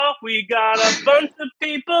We got a bunch of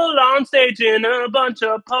people on stage and a bunch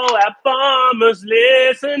of poet farmers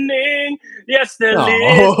listening. Yes, they're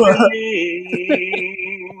listening.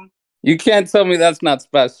 You can't tell me that's not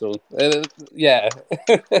special. Yeah.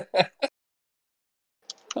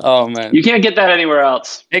 Oh, man. You can't get that anywhere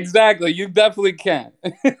else. Exactly. You definitely can't.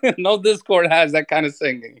 No Discord has that kind of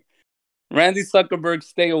singing. Randy Zuckerberg,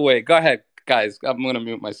 stay away. Go ahead, guys. I'm going to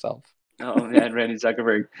mute myself. Oh, man, Randy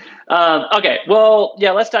Zuckerberg. Okay, well,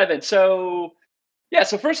 yeah, let's dive in. So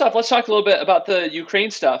first off, let's talk a little bit about the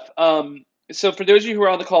Ukraine stuff. So for those of you who were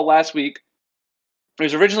on the call last week, it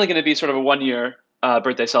was originally going to be sort of a one-year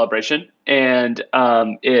birthday celebration, and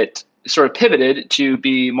it sort of pivoted to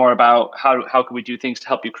be more about how can we do things to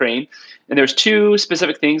help Ukraine. And there's two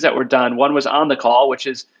specific things that were done. One was on the call, which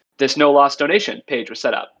is this no loss donation page was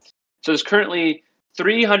set up. So there's currently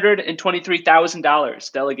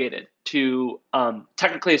 $323,000 delegated to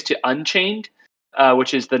technically it's to Unchained,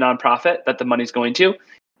 which is the nonprofit that the money's going to.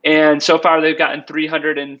 And so far they've gotten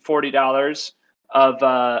 $340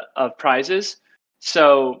 of prizes.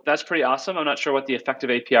 So that's pretty awesome. I'm not sure what the effective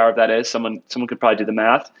APR of that is. Someone could probably do the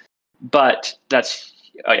math, but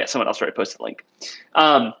someone else already posted the link.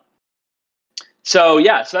 So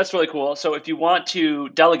that's really cool. So if you want to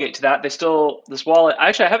delegate to that, this wallet,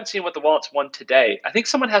 actually, I haven't seen what the wallet's won today. I think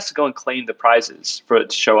someone has to go and claim the prizes for it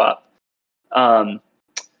to show up.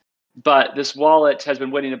 But this wallet has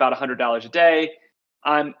been winning about $100 a day.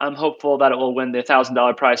 I'm hopeful that it will win the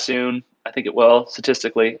 $1,000 prize soon. I think it will,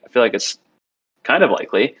 statistically. I feel like it's kind of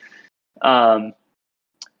likely.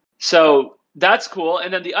 So that's cool.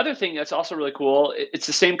 And then the other thing that's also really cool, it's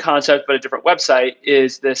the same concept, but a different website,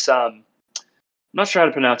 is this, I'm not sure how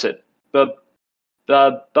to pronounce it,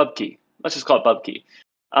 Bubkey. Let's just call it Bubkey.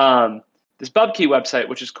 This Bubkey website,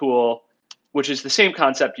 which is cool, which is the same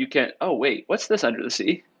concept. You can, oh wait, what's this under the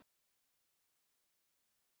sea?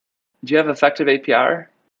 Do you have effective APR?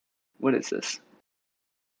 What is this?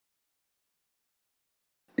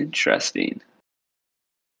 Interesting.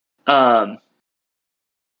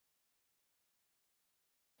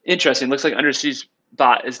 Interesting. Looks like Undersea's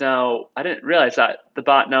bot is now, I didn't realize that the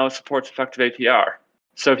bot now supports effective APR.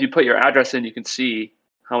 So if you put your address in, you can see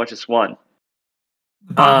how much it's won.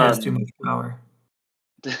 The bot has too much power.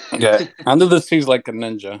 Yeah, Under the Sea's like a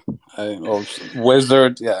ninja.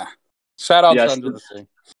 Wizard, yeah. Shout out to Under the Sea.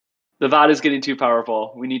 The bot is getting too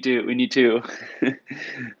powerful. We need to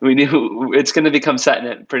it's going to become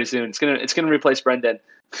Setnet pretty soon. It's going to replace Brendan.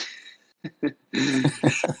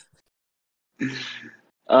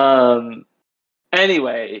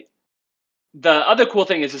 Anyway, the other cool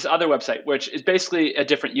thing is this other website, which is basically a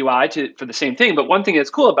different UI for the same thing. But one thing that's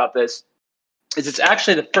cool about this is it's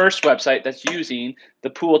actually the first website that's using the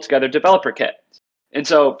PoolTogether developer kit. And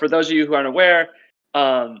so for those of you who aren't aware,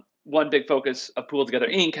 one big focus of PoolTogether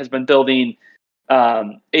Inc. has been building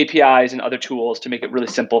APIs and other tools to make it really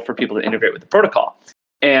simple for people to integrate with the protocol.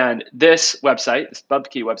 And this website, this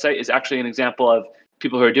Bubkey website, is actually an example of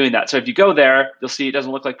people who are doing that. So if you go there, you'll see it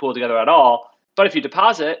doesn't look like PoolTogether at all. But if you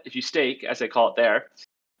deposit, if you stake, as they call it there,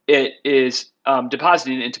 it is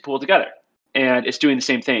depositing into PoolTogether. And it's doing the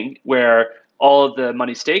same thing where all of the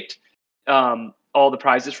money staked, all the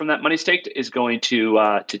prizes from that money staked is going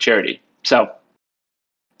to charity. So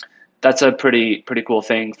that's a pretty cool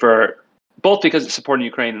thing, for both because it's supporting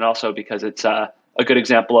Ukraine and also because it's a good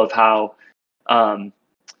example of how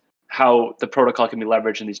the protocol can be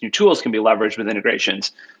leveraged and these new tools can be leveraged with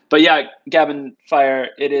integrations. But yeah, Gavin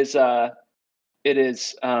Fire, it is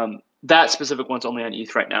that specific one's only on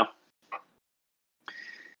ETH right now.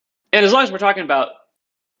 And as long as we're talking about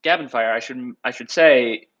Gavin Fire, I should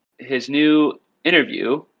say his new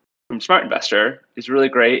interview from Smart Investor is really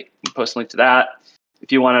great. I'll post a link to that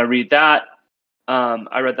if you want to read that.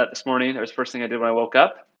 I read that this morning. That was the first thing I did when I woke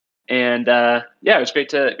up. And it was great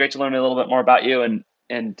to learn a little bit more about you, and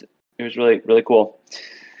it was really, really cool.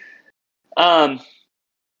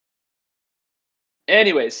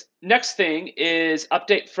 Anyways, next thing is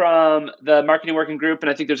update from the marketing working group, and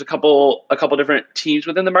I think there's a couple different teams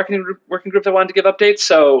within the marketing working group that wanted to give updates.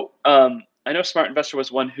 So I know Smart Investor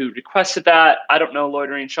was one who requested that. I don't know,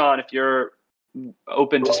 Loitering Sean, if you're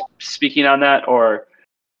open to speaking on that, or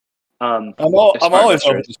I'm always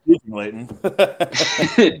open to speaking, Leighton.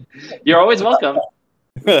 You're always welcome.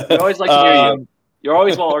 We always like to hear you. You're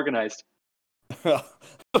always well organized.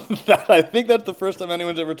 I think that's the first time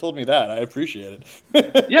anyone's ever told me that. I appreciate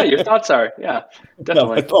it. Yeah, your thoughts are. Yeah,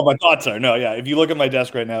 definitely. My thoughts are. No, yeah. If you look at my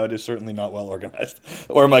desk right now, it is certainly not well organized,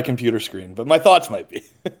 or my computer screen, but my thoughts might be.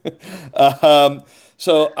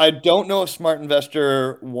 So I don't know if Smart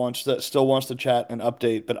Investor still wants to chat and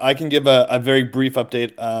update, but I can give a very brief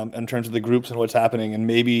update in terms of the groups and what's happening, and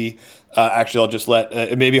maybe actually I'll just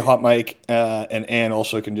let maybe Hot Mike and Ann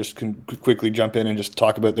also can quickly jump in and just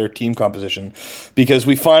talk about their team composition, because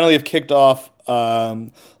we finally have kicked off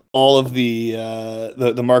all of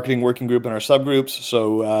the marketing working group and our subgroups.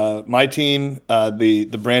 So my team,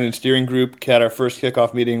 the brand and steering group, had our first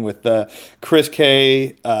kickoff meeting with Chris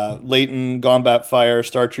K, Leighton, Gombat Fire,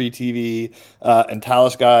 Star Tree TV, and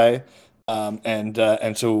Talus Guy.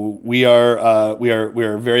 And so we are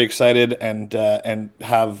very excited and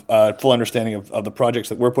have a full understanding of the projects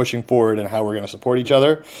that we're pushing forward and how we're going to support each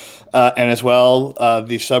other. And as well,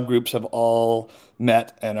 the subgroups have all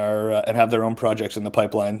met and are and have their own projects in the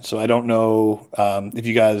pipeline. So I don't know if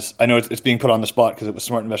you guys. I know it's being put on the spot because it was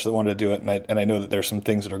Smart Investor that wanted to do it, and I know that there's some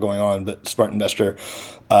things that are going on. But Smart Investor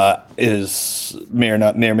may or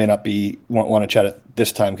may not be want to chat at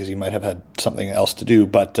this time because you might have had something else to do.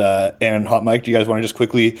 But Ann and Hot Mike, do you guys want to just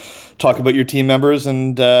quickly talk about your team members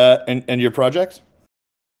and your projects?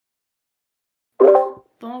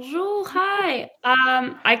 Bonjour, hi.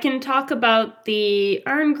 I can talk about the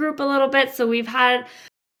Earn group a little bit. So we've had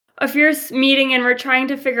a fierce meeting and we're trying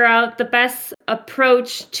to figure out the best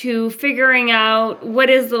approach to figuring out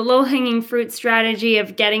what is the low-hanging fruit strategy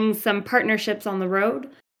of getting some partnerships on the road.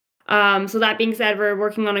 So that being said, we're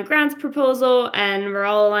working on a grants proposal and we're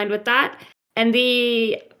all aligned with that. And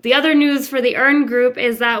the other news for the Earn group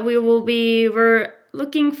is that we're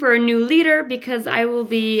looking for a new leader because I will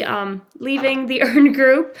be leaving the Earn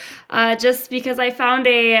group just because I found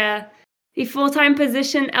a full-time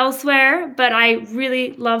position elsewhere. But I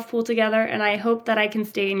really love PoolTogether, and I hope that I can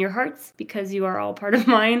stay in your hearts because you are all part of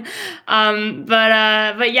mine.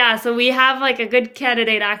 But yeah, so we have like a good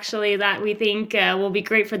candidate actually that we think will be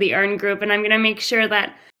great for the Earn group, and I'm gonna make sure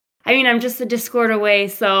that. I mean, I'm just a Discord away,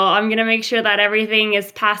 so I'm gonna make sure that everything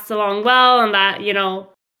is passed along well, and that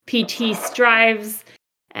PT strives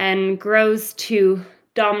and grows to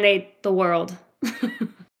dominate the world.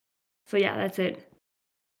 So yeah, that's it.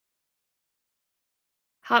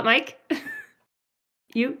 Hot Mike?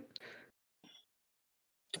 You?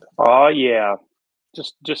 Oh yeah.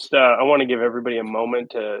 Just I want to give everybody a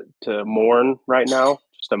moment to mourn right now.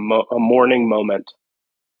 Just a mourning moment.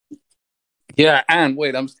 Yeah, and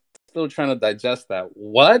wait, I'm still trying to digest that.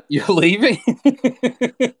 What? You're leaving?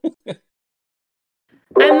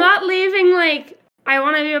 I'm not leaving like I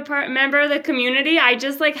want to be a member of the community. I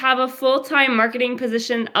just like have a full-time marketing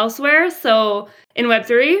position elsewhere, so in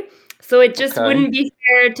Web3. So it just wouldn't be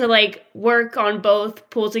fair to like work on both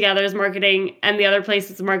PoolTogether's marketing and the other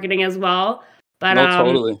places' marketing as well. But no,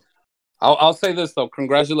 totally. I'll say this though.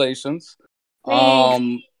 Congratulations.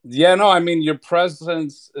 Thanks. Yeah, no, I mean your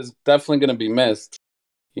presence is definitely going to be missed.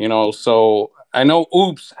 So I know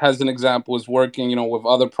Oops, as an example, is working, with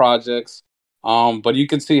other projects. But you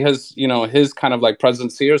can see his kind of like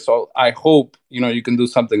presence here. So I hope, you can do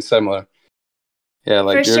something similar. Yeah,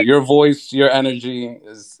 like your voice, your energy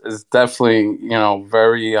is definitely,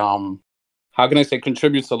 very how can I say,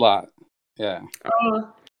 contributes a lot. Yeah. Oh.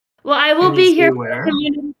 Well, I will be here for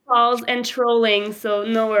community calls and trolling, so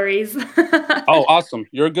no worries. Oh, awesome.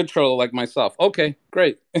 You're a good troll like myself. Okay,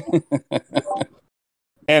 great.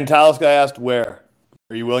 And Talus Guy asked where.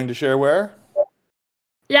 Are you willing to share where?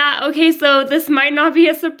 Yeah, okay, so this might not be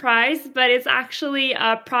a surprise, but it's actually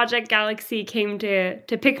Project Galaxy came to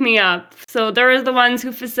pick me up. So they're the ones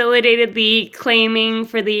who facilitated the claiming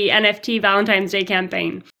for the NFT Valentine's Day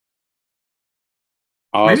campaign.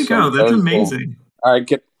 Awesome. Way to go, that's amazing. Cool. All right,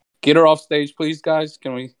 get her off stage, please, guys.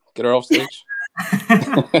 Can we get her off stage?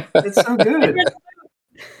 That's so good.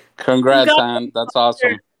 Congrats, Anne. That's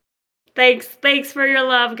awesome. Thanks for your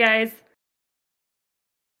love, guys.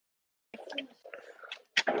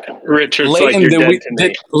 Richard's Leighton, like you're dead to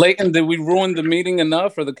me. Leighton, did we ruin the meeting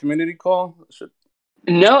enough for the community call?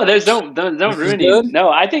 No, don't ruin it. No,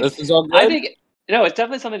 I think this is all good. It's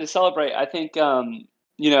definitely something to celebrate. I think there's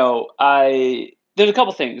a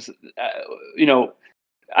couple things.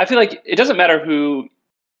 I feel like it doesn't matter who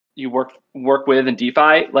you work with in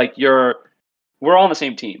DeFi. Like we're all on the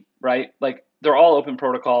same team, right? Like they're all open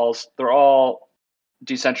protocols, they're all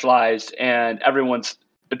decentralized, and everyone's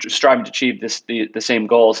striving to achieve the same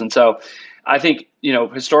goals. And so I think,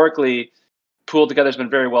 historically, PoolTogether has been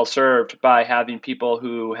very well served by having people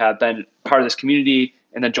who have been part of this community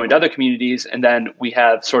and then joined other communities. And then we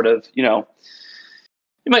have sort of, you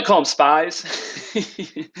might call them spies.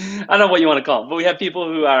 I don't know what you want to call them, but we have people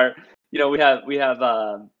who are, we have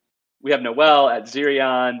Noel at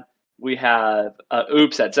Zerion. We have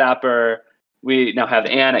Oops at Zapper. We now have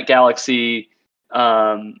Ann at Galaxy.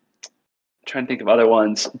 Trying trying to think of other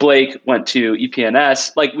ones. Blake went to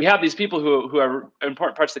EPNS. Like, we have these people who are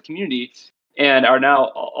important parts of the community and are now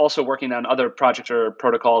also working on other projects or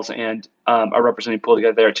protocols and are representing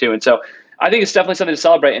PoolTogether there too. And so I think it's definitely something to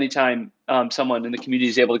celebrate anytime someone in the community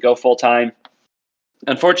is able to go full time.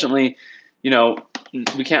 Unfortunately,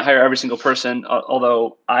 we can't hire every single person,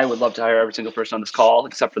 although I would love to hire every single person on this call,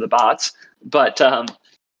 except for the bots. But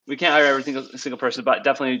we can't hire every single person, but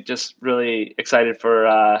definitely just really excited for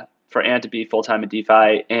Ann to be full-time in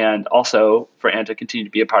DeFi and also for Ann to continue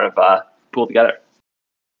to be a part of PoolTogether.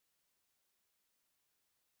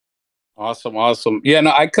 Awesome. Yeah,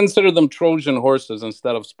 no, I consider them Trojan horses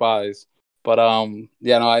instead of spies. But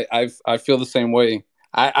I feel the same way.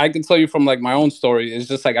 I can tell you from like my own story. It's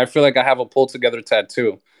just like I feel like I have a PoolTogether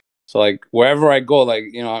tattoo. So like wherever I go, like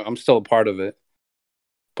I'm still a part of it.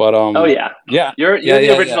 But oh yeah, you're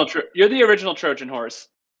the original. You're the original Trojan horse.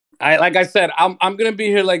 Like I said, I'm gonna be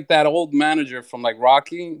here like that old manager from like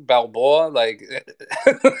Rocky Balboa. Like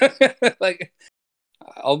like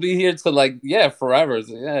I'll be here to like forever.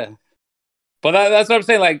 Yeah. But that's what I'm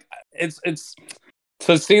saying. Like it's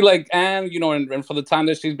to see like Anne, and for the time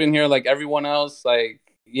that she's been here, like everyone else, like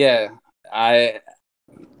you're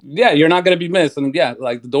not gonna be missed, and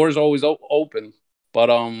like the door's always open. But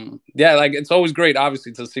like it's always great,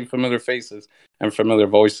 obviously, to see familiar faces and familiar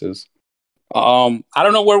voices. I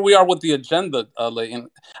don't know where we are with the agenda, Leighton.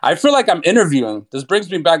 I feel like I'm interviewing. This brings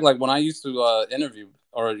me back like when I used to interview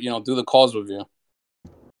or do the calls with you.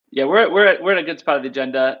 Yeah, we're at a good spot of the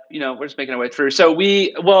agenda. We're just making our way through. So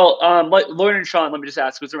Lauren and Sean, let me just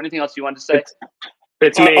ask: was there anything else you wanted to say?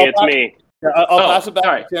 It's me. Yeah, I'll pass it back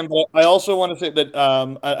sorry. to Tim. But I also want to say that,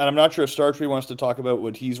 and I'm not sure if Startree wants to talk about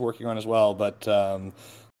what he's working on as well. But I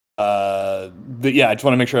just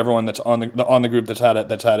want to make sure everyone that's on the group that's had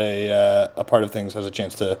a part of things has a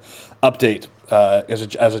chance to update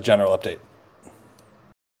as a general update.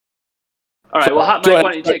 All right. Well, Hot Mike,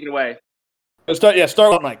 why don't you take it away? Start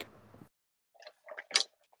with Mike.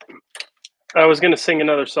 I was going to sing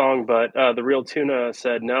another song, but the real Tuna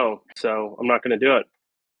said no, so I'm not going to do it.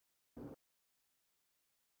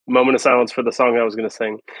 Moment of silence for the song I was going to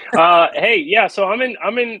sing. So I'm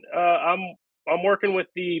working with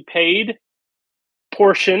the paid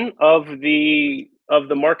portion of the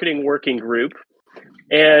marketing working group,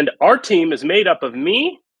 and our team is made up of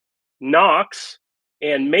me, Knox,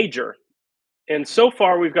 and Major. And so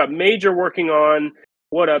far, we've got Major working on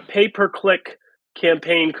what a pay-per-click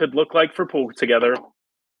campaign could look like for PoolTogether.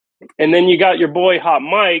 And then you got your boy Hot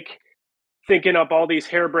Mike thinking up all these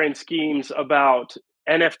harebrained schemes about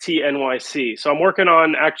NFT NYC. So I'm working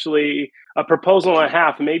on actually a proposal and a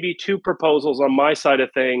half, maybe two proposals on my side of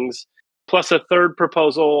things, plus a third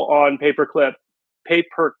proposal on pay-per-click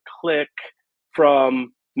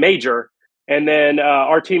from Major. And then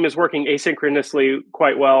our team is working asynchronously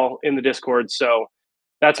quite well in the Discord. So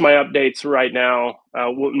that's my updates right now.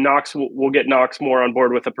 We'll get Knox more on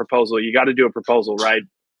board with a proposal. You got to do a proposal, right?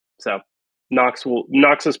 So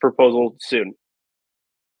Knox's proposal soon.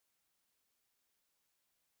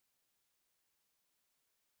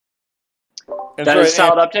 That is a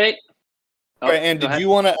solid update. And did you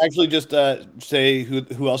want to actually just say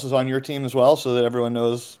who else is on your team as well, so that everyone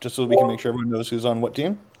knows, just so we can make sure everyone knows who's on what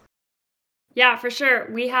team? Yeah, for sure.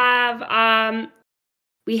 We had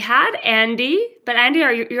Andy, but Andy,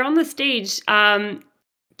 you're on the stage.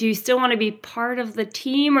 Do you still want to be part of the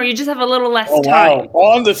team, or you just have a little less time? Wow,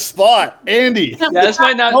 on the spot, Andy. Yeah, this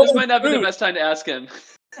might not be the best time to ask him.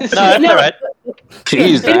 No, that's all right.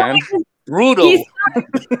 Jeez, man. Brutal.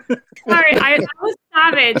 Sorry, that was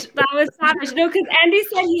savage. No, because Andy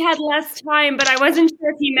said he had less time, but I wasn't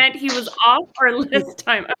sure if he meant he was off or less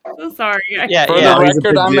time. I'm so sorry. Yeah, For the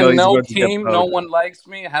record, I'm in no team. No one likes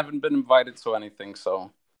me. I haven't been invited to anything,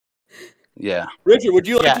 so yeah. Richard, would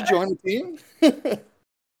you like to join the team?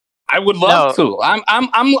 I would love to.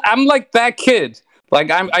 I'm like that kid. Like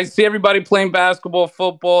I see everybody playing basketball,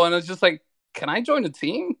 football, and it's just like, can I join a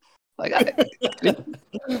team? Like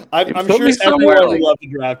I'm sure everyone would love to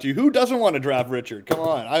draft you. Who doesn't want to draft Richard? Come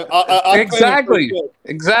on. Exactly.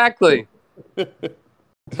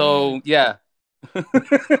 So yeah.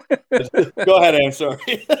 Go ahead, I'm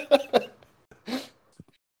sorry.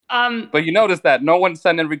 But you notice that no one's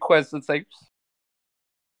sending requests. It's like,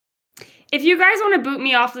 if you guys want to boot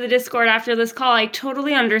me off of the Discord after this call, I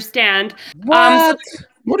totally understand. What?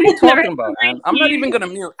 What are you talking about, Anne? I'm not even gonna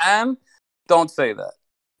mute Anne. Don't say that.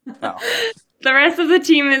 No. The rest of the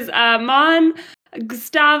team is Mon,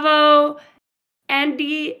 Gustavo,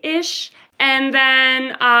 Andy-ish, and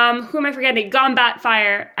then who am I forgetting?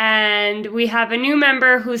 Gombatfire. And we have a new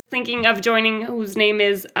member who's thinking of joining, whose name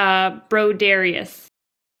is Bro Darius.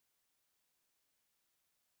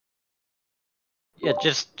 Yeah,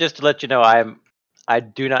 just to let you know, I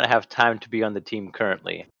do not have time to be on the team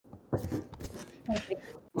currently.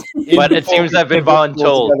 But it seems I've been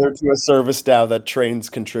voluntold. Together to a service DAO that trains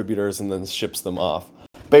contributors and then ships them off.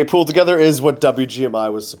 But PoolTogether is what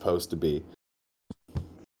WGMI was supposed to be.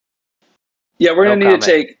 Yeah, we're gonna need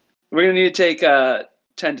to take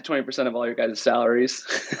 10 to 20% of all your guys' salaries.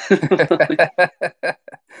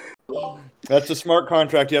 That's a smart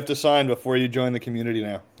contract you have to sign before you join the community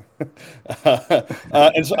now.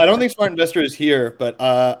 And so I don't think Smart Investor is here, but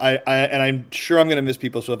I'm sure I'm going to miss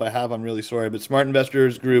people. So if I have, I'm really sorry. But Smart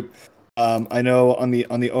Investors group, I know on the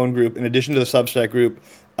own group, in addition to the Substack group,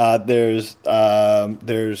 there's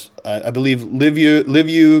I believe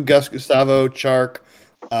Liviu, Gus Gustavo, Chark,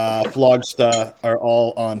 Flogsta are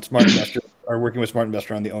all on Smart Investor. Are working with Smart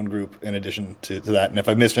Investor on the own group in addition to that. And if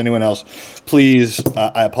I missed anyone else, please,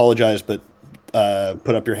 I apologize, but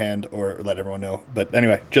put up your hand or let everyone know. But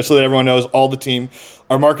anyway, just so that everyone knows, all the team,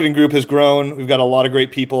 our marketing group has grown. We've got a lot of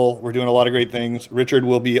great people. We're doing a lot of great things. Richard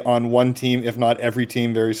will be on one team, if not every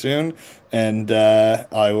team, very soon. And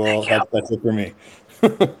I will. That's it for me.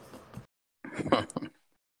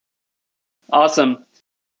 Awesome.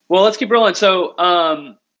 Well, let's keep rolling.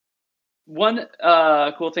 So, one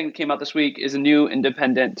cool thing that came out this week is a new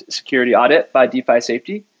independent security audit by DeFi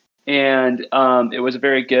Safety. And it was a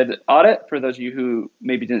very good audit. For those of you who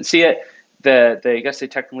maybe didn't see it, I guess they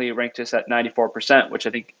technically ranked us at 94%, which I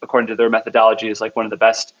think, according to their methodology, is like one of the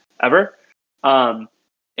best ever. Yeah,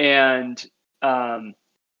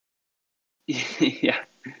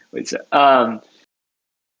 wait a sec.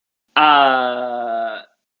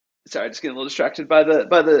 Sorry, just getting a little distracted by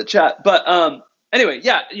the chat. But anyway,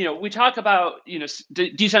 yeah, we talk about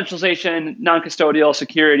decentralization, non-custodial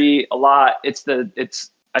security a lot.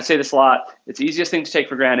 I say this a lot. It's the easiest thing to take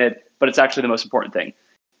for granted, but it's actually the most important thing.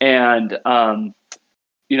 And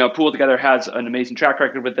PoolTogether has an amazing track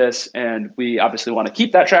record with this, and we obviously want to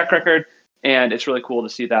keep that track record. And it's really cool to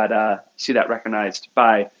see that recognized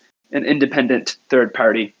by an independent third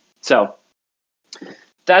party. So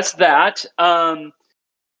that's that.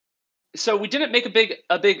 So we didn't make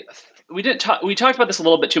we talked about this a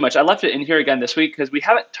little bit too much. I left it in here again this week because we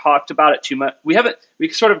haven't talked about it too much. We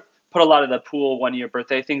sort of put a lot of the Pool 1 year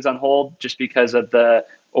birthday things on hold just because of the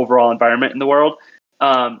overall environment in the world.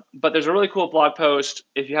 But there's a really cool blog post.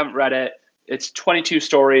 If you haven't read it, it's 22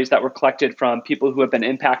 stories that were collected from people who have been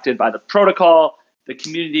impacted by the protocol, the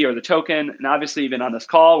community, or the token. And obviously, even on this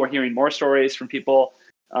call, we're hearing more stories from people,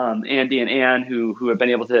 Andy and Anne, who have been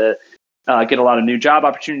able to get a lot of new job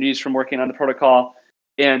opportunities from working on the protocol.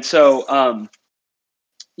 And so,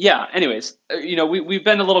 yeah, anyways, we've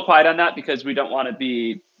been a little quiet on that because we don't want to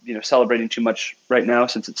be, celebrating too much right now,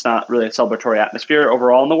 since it's not really a celebratory atmosphere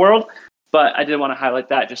overall in the world. But I did want to highlight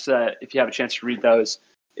that just if you have a chance to read those,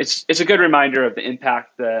 it's a good reminder of the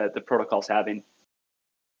impact the protocol's having.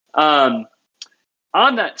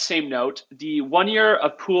 On that same note, the 1 year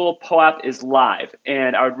of Pool POAP is live,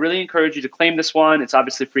 and I would really encourage you to claim this one. It's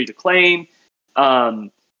obviously free to claim.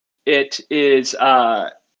 It is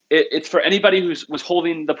it's for anybody who was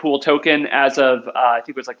holding the Pool token as of I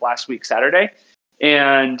think it was like last week Saturday,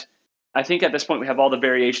 and I think at this point we have all the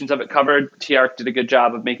variations of it covered. TRC did a good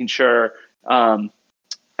job of making sure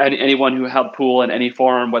anyone who held Pool in any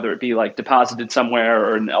form, whether it be like deposited somewhere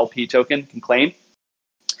or an LP token, can claim.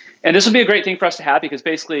 And this will be a great thing for us to have because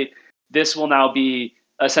basically this will now be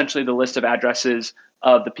essentially the list of addresses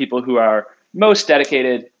of the people who are most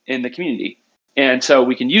dedicated in the community. And so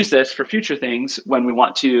we can use this for future things when we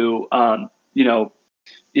want to,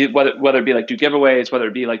 whether it be like do giveaways, whether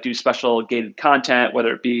it be like do special gated content,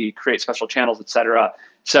 whether it be create special channels, etc.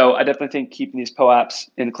 So I definitely think keeping these POAPs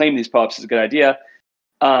and claiming these POAPs is a good idea.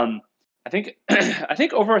 I think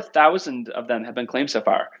over 1,000 of them have been claimed so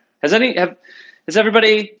far. Has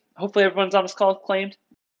everybody? Hopefully everyone's on this call claimed.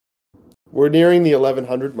 We're nearing the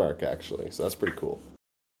 1,100 mark, actually, so that's pretty cool.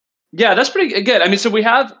 Yeah, that's pretty good. I mean, so we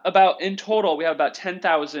have about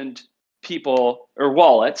 10,000 people or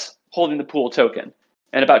wallets holding the Pool token,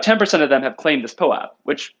 and about 10% of them have claimed this POAP,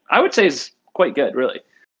 which I would say is quite good, really.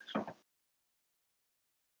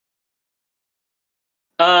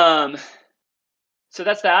 So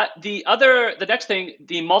that's that. The next thing,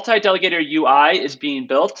 the multi-delegator UI is being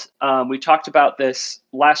built. We talked about this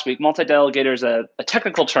last week. Multi-delegator is a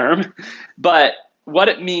technical term, but what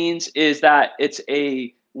it means is that it's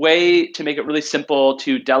a way to make it really simple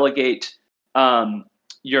to delegate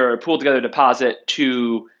your PoolTogether deposit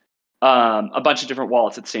to a bunch of different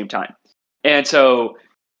wallets at the same time. And so,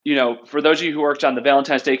 for those of you who worked on the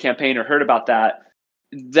Valentine's Day campaign or heard about that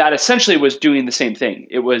essentially was doing the same thing.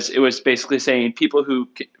 It was basically saying people who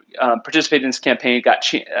participated in this campaign got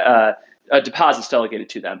deposits delegated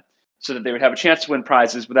to them, so that they would have a chance to win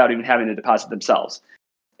prizes without even having to deposit themselves.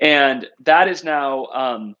 And that is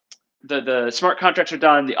now the smart contracts are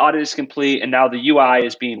done, the audit is complete, and now the UI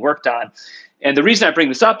is being worked on. And the reason I bring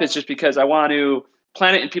this up is just because I want to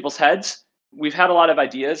plant it in people's heads. We've had a lot of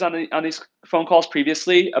ideas on these phone calls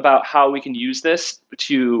previously about how we can use this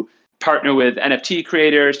to partner with NFT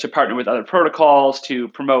creators, to partner with other protocols, to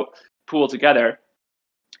promote PoolTogether.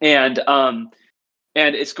 And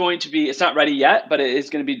it's not ready yet, but it is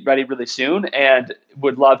going to be ready really soon, and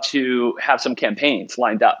would love to have some campaigns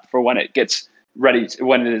lined up for when it gets ready,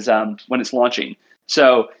 when it's launching.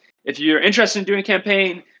 So if you're interested in doing a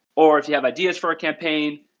campaign, or if you have ideas for a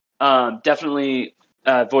campaign, definitely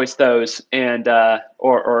voice those, and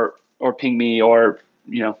or ping me, or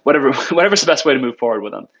whatever's the best way to move forward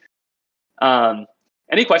with them.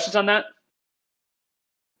 Any questions on that,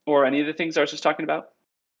 or any of the things I was just talking about?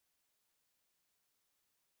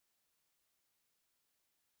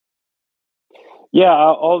 Yeah,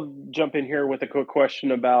 I'll jump in here with a quick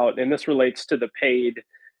question about, and this relates to the paid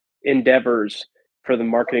endeavors for the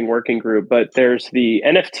marketing working group, but there's the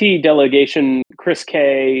NFT delegation Chris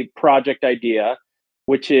K project idea,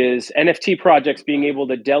 which is NFT projects being able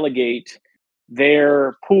to delegate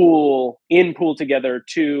their pool in PoolTogether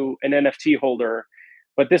to an NFT holder.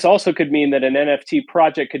 But this also could mean that an NFT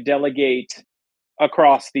project could delegate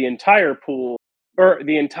across the entire pool, or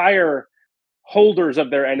the entire holders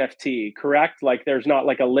of their NFT, correct? Like there's not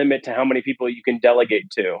like a limit to how many people you can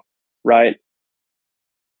delegate to, right?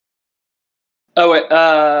 Oh, wait,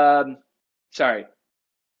 sorry.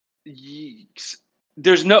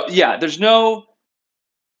 There's no.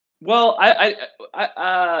 Well, I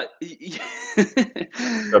I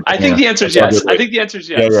think the answer is yes. I think the answer is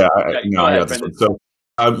yes. Yeah. Go I ahead, got this Brendan. one.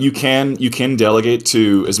 So you can delegate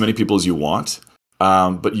to as many people as you want,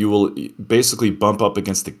 but you will basically bump up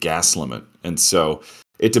against the gas limit, and so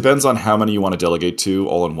it depends on how many you want to delegate to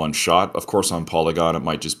all in one shot. Of course, on Polygon, it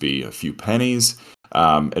might just be a few pennies.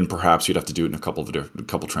 And perhaps you'd have to do it in a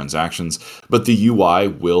couple transactions, but the UI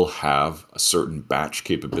will have a certain batch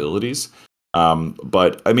capabilities.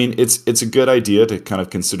 But I mean, it's a good idea to kind of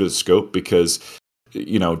consider the scope, because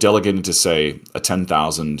delegating to, say, a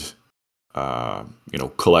 10,000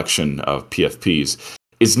 collection of PFPs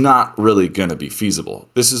is not really going to be feasible.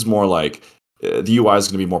 This is more like the UI is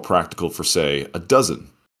going to be more practical for, say, a dozen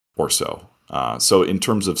or so. So in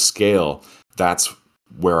terms of scale, that's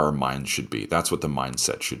where our mind should be. That's what the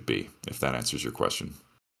mindset should be, if that answers your question.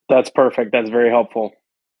 That's perfect. That's very helpful.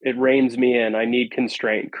 It reins me in. I need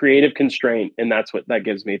creative constraint, and that's what that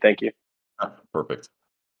gives me. Thank you. Perfect.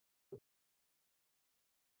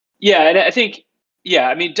 Yeah, and I think,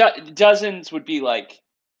 I mean, dozens would be like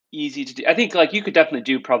easy to do. I think like you could definitely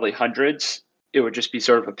do probably hundreds. It would just be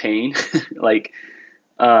sort of a pain, like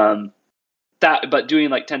that. But doing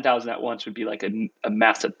like 10,000 at once would be like a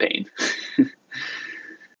massive pain.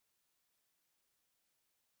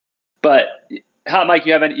 But how, Mike?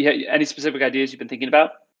 You have any specific ideas you've been thinking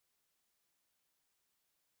about?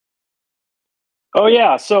 Oh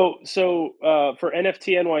yeah. So for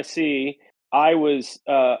NFT NYC,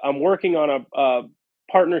 I'm working on a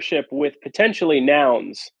partnership with potentially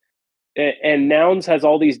Nouns, and Nouns has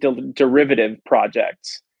all these derivative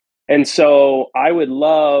projects, and so I would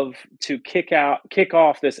love to kick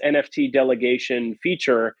off this NFT delegation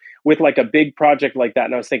feature with like a big project like that.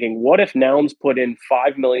 And I was thinking, what if Nouns put in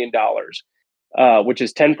 $5 million, which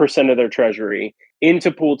is 10% of their treasury,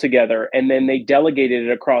 into PoolTogether, and then they delegated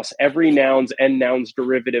it across every Nouns and Nouns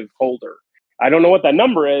derivative holder. I don't know what that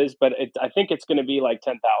number is, but I think it's going to be like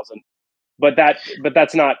 10,000. But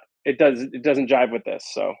that's not. It doesn't jive with this,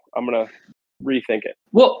 so I'm gonna rethink it.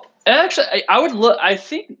 Well, actually, I would look. I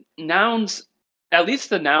think Nouns, at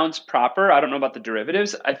least the Nouns proper. I don't know about the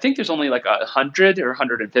derivatives. I think there's only like 100 or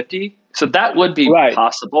 150, so that would be Right.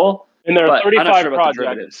 possible. And there are but 35 I'm not sure about projects. the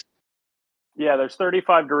derivatives. Yeah, there's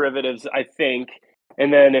 35 derivatives, I think.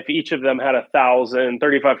 And then if each of them had 1,000,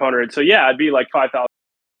 3,500. So yeah, it'd be like 5,000.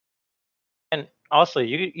 And also,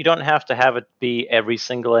 you don't have to have it be every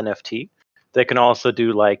single NFT. They can also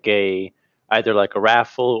do like either like a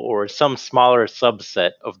raffle or some smaller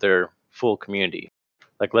subset of their full community.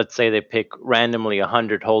 Like let's say they pick randomly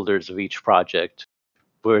 100 holders of each project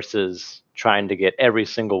versus trying to get every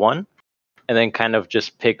single one, and then kind of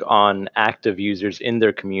just pick on active users in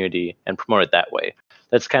their community and promote it that way.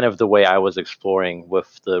 That's kind of the way I was exploring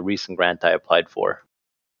with the recent grant I applied for.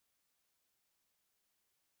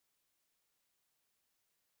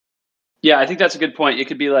 Yeah, I think that's a good point. It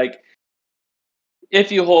could be like,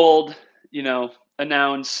 if you hold, a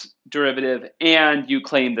Nouns derivative and you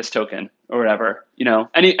claim this token, or whatever.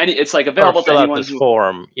 Any it's like Or available to fill out anyone this who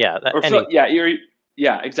form. Yeah.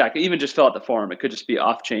 yeah, exactly. Even just fill out the form. It could just be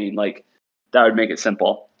off chain. Like that would make it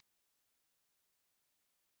simple.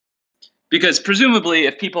 Because presumably,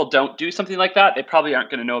 if people don't do something like that, they probably aren't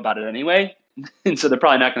going to know about it anyway, and so they're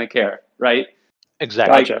probably not going to care, right?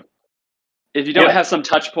 Exactly. Gotcha. If you don't have some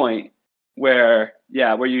touch point where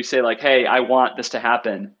you say like, "Hey, I want this to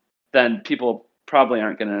happen," then people probably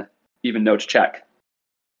aren't going to even know to check.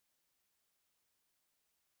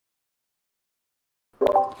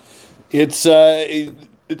 It's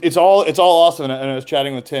all awesome, and I was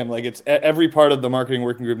chatting with Tim. Like, it's every part of the marketing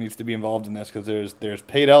working group needs to be involved in this, because there's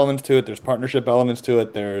paid elements to it, there's partnership elements to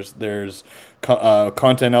it, there's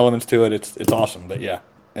content elements to it. It's awesome, but yeah,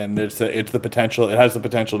 and it's the potential. It has the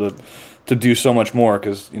potential to do so much more,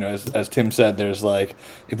 because as Tim said, there's like,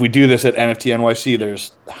 if we do this at NFT NYC,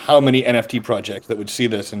 there's how many NFT projects that would see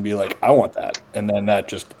this and be like, I want that, and then that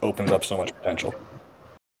just opens up so much potential.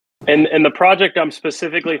 And the project I'm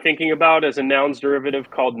specifically thinking about is a nouns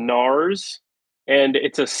derivative called NARS, and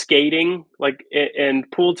it's a skating and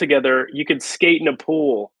PoolTogether. You could skate in a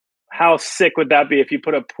pool. How sick would that be if you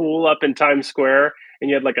put a pool up in Times Square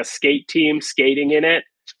and you had like a skate team skating in it,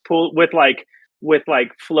 pool with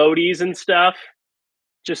floaties and stuff?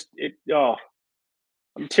 I'm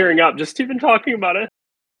tearing up just even talking about it.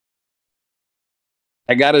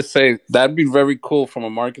 I gotta say, that'd be very cool from a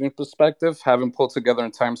marketing perspective, having PoolTogether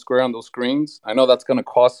in Times Square on those screens. I know that's gonna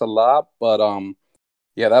cost a lot, but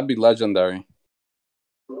yeah, that'd be legendary.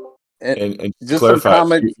 And just clarify, some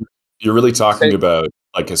comment. You're really talking about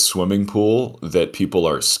like a swimming pool that people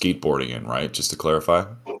are skateboarding in, right? Just to clarify.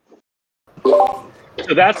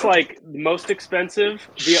 So that's like the most expensive.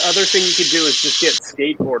 The other thing you could do is just get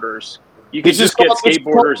skateboarders. You could just get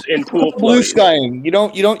skateboarders in pool blue floaties. skying. You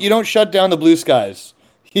don't shut down the blue skies.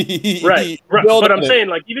 Right. But I'm saying,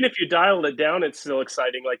 like, even if you dialed it down, it's still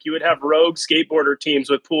exciting. Like, you would have rogue skateboarder teams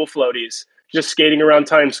with pool floaties just skating around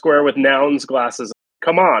Times Square with nouns glasses.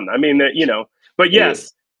 Come on. I mean, but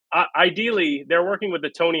yes, ideally they're working with the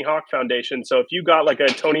Tony Hawk Foundation. So if you got like a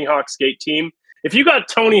Tony Hawk skate team, if you got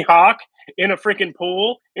Tony Hawk in a freaking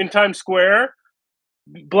pool in Times Square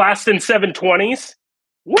blasting 720s,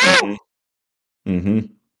 woo! Mm-hmm.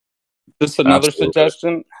 Just another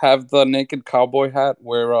suggestion: have the naked cowboy hat,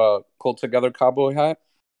 wear a PoolTogether cowboy hat.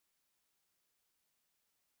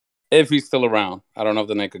 If he's still around, I don't know if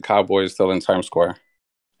the naked cowboy is still in Times Square,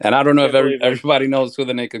 and I don't know if everybody knows who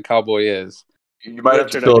the naked cowboy is. You might have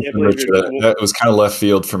to fill in, Richard. That was kind of left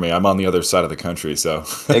field for me. I'm on the other side of the country, so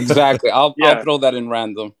exactly. I'll throw that in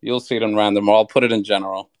random. You'll see it in random, or I'll put it in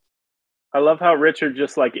general. I love how Richard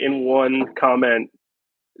just like in one comment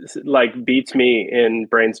like beats me in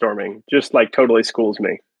brainstorming. Just like totally schools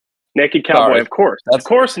me. Naked cowboy, Sorry. of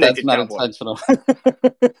course. Naked not cowboy. Intentional.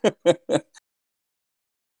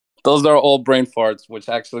 Those are all brain farts, which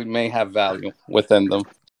actually may have value within them.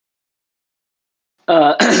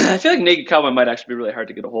 I feel like naked cowboy might actually be really hard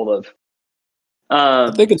to get a hold of.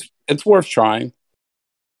 I think it's worth trying.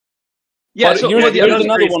 Yeah, but here's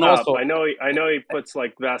another one also. I know he puts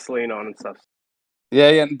like Vaseline on and stuff.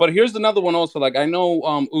 Yeah. But here's another one also. Like, I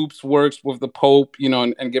know Oops works with the Pope,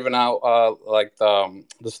 and giving out like the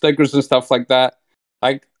stickers and stuff like that.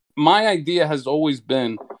 Like, my idea has always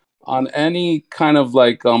been on any kind of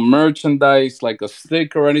like merchandise, like a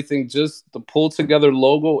stick or anything, just the PoolTogether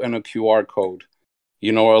logo and a QR code,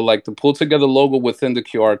 or like the PoolTogether logo within the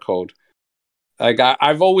QR code. Like,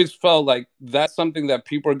 I've always felt like that's something that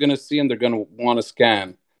people are gonna see and they're gonna want to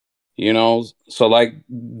scan. So like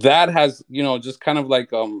that has just kind of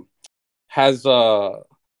like has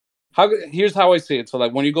here's how I see it. So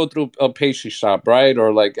like when you go through a pastry shop, right,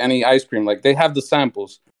 or like any ice cream, like they have the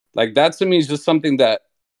samples. Like that to me is just something that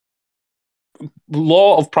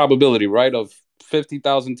law of probability, right, of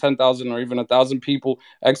 50,000, 10,000, or even 1,000 people,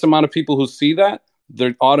 X amount of people who see that,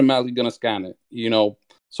 they're automatically gonna scan it.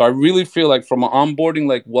 So I really feel like from an onboarding,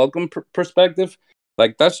 like welcome perspective,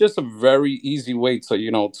 like that's just a very easy way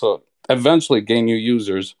to to eventually gain new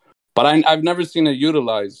users. But I've never seen it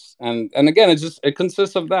utilized, and again, it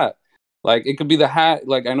consists of that. Like it could be the hat.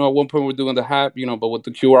 Like I know at one point we're doing the hat, but with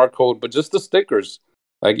the QR code, but just the stickers.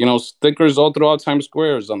 Like stickers all throughout Times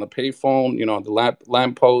Squares, on the payphone, on the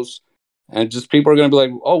lamp posts, and just people are gonna be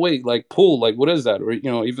like, oh wait, like pool, like what is that? Or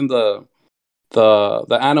even the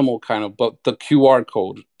animal kind of, but the QR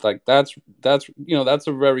code, like that's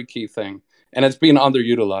a very key thing, and it's being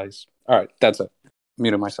underutilized. All right, that's it.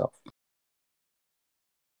 Muted myself.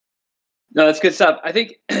 No, that's good stuff. I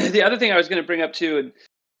think the other thing I was going to bring up too, and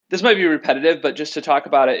this might be repetitive, but just to talk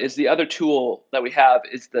about it, is the other tool that we have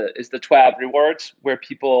is the TWAB rewards, where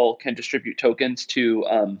people can distribute tokens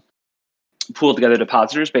to pool together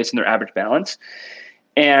depositors based on their average balance.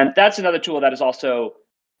 And that's another tool that is also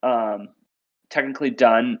technically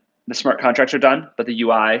done. The smart contracts are done, but the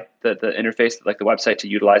UI, the interface, like the website to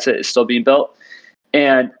utilize it, is still being built.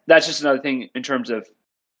 And that's just another thing in terms of,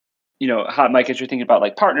 how, Mike, as you're thinking about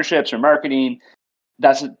like partnerships or marketing,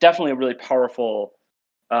 that's definitely a really powerful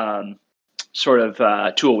sort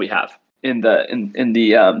of tool we have in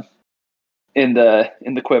the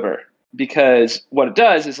quiver, because what it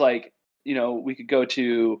does is like, we could go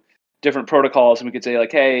to different protocols and we could say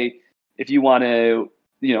like, hey, if you want to,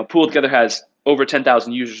 Pool Together has over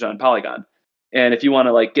 10,000 users on Polygon, and if you want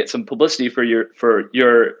to like get some publicity for your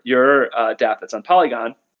DApp that's on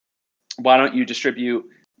Polygon, why don't you distribute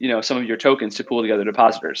some of your tokens to Pool Together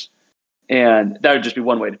depositors? And that would just be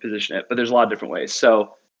one way to position it, but there's a lot of different ways.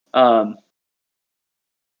 So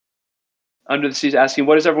Under the Seas asking,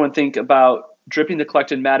 what does everyone think about dripping the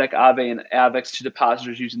collected Matic, Aave, and AVEX to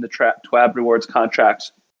depositors using the TWAB rewards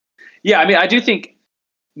contracts? Yeah, I mean, I do think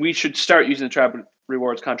we should start using the TWAB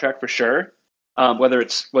rewards contract for sure. Whether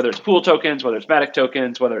it's pool tokens, whether it's Matic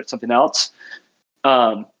tokens, whether it's something else.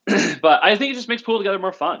 But I think it just makes Pool Together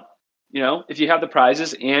more fun. If you have the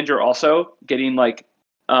prizes and you're also getting like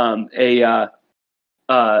a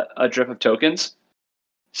drip of tokens.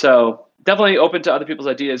 So definitely open to other people's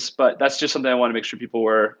ideas, but that's just something I want to make sure people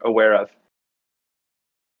were aware of.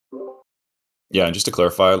 Yeah, and just to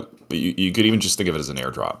clarify, you could even just think of it as an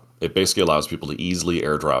airdrop. It basically allows people to easily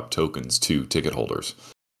airdrop tokens to ticket holders.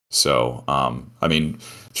 So, I mean,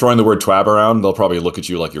 throwing the word TWAB around, they'll probably look at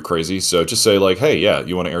you like you're crazy. So just say like, hey, yeah,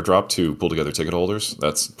 you want to airdrop to Pool Together ticket holders?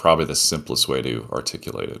 That's probably the simplest way to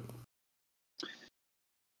articulate it.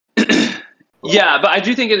 Yeah, but I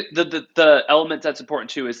do think the element that's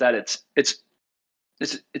important too is that it's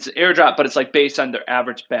an airdrop, but it's like based on their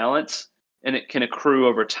average balance, and it can accrue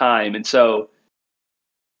over time. And so,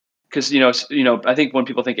 because I think when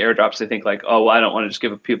people think airdrops, they think like, oh, well, I don't want to just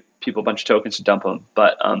give people a bunch of tokens to dump them.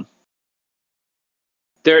 But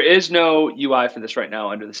there is no UI for this right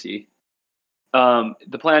now under the sea.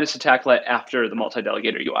 The plan is to tackle it after the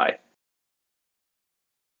multi-delegator UI.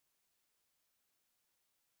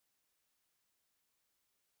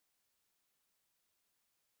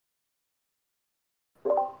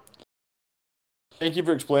 Thank you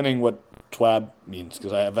for explaining what TWAB means,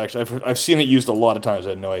 because I've seen it used a lot of times. I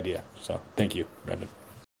had no idea. So thank you, Brendan.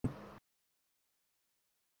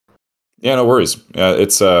 Yeah, no worries.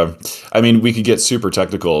 It's I mean, we could get super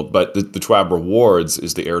technical, but the TWAB rewards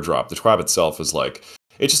is the airdrop. The TWAB itself is like,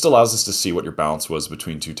 it just allows us to see what your balance was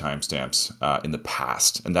between two timestamps in the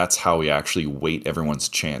past, and that's how we actually weight everyone's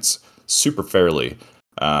chance super fairly,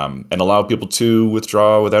 and allow people to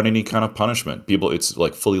withdraw without any kind of punishment. It's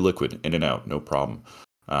like fully liquid, in and out, no problem,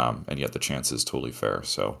 and yet the chance is totally fair.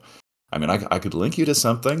 So, I mean, I could link you to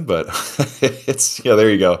something, but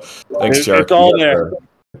there you go. Thanks, Jarek. It's all there.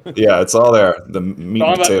 Yeah, it's all there. The meat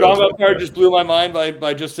and potatoes. Dom part just blew my mind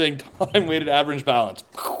by just saying time weighted average balance.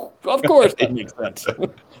 Of course, that makes sense.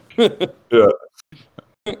 Yeah.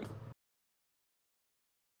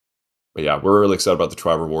 But yeah, we're really excited about the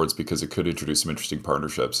TWAB rewards because it could introduce some interesting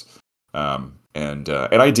partnerships. And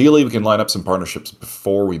ideally, we can line up some partnerships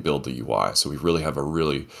before we build the UI, so we really have a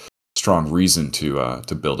really strong reason to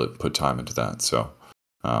build it, put time into that. So,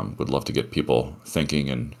 would love to get people thinking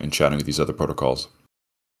and chatting with these other protocols.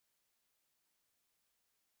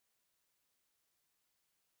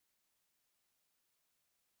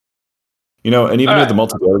 And even with the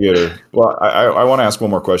multi-delegator, well, I want to ask one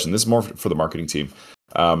more question. This is more for the marketing team.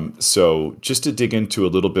 So just to dig into a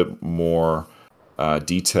little bit more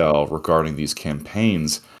detail regarding these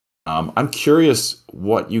campaigns, I'm curious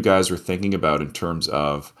what you guys are thinking about in terms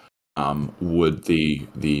of would the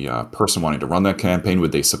person wanting to run that campaign,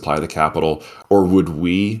 would they supply the capital, or would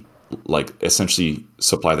we like essentially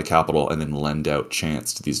supply the capital and then lend out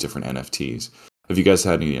chance to these different NFTs? Have you guys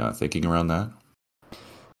had any thinking around that?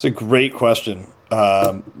 It's a great question.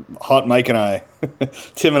 Hot Mike and I,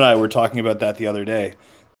 Tim and I were talking about that the other day.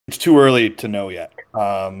 It's too early to know yet.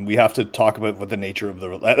 We have to talk about what the nature of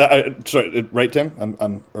the. Sorry, right,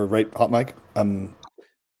 Tim? Or right, Hot Mike? I'm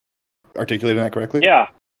articulating that correctly? Yeah.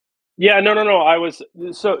 No. I was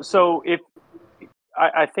so if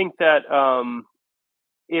I think that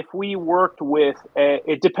if we worked with,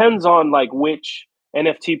 it depends on like which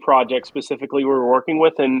NFT project specifically we're working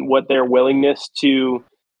with and what their willingness to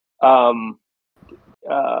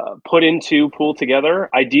put into Pool Together.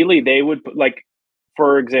 Ideally, they would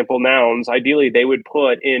for example, Nouns. Ideally, they would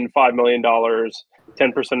put in $5 million, 10%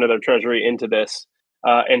 of their treasury into this,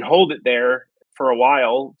 and hold it there for a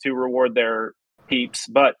while to reward their peeps.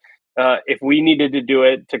 But if we needed to do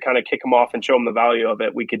it to kind of kick them off and show them the value of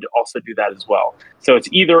it, we could also do that as well. So it's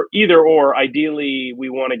either or. Ideally, we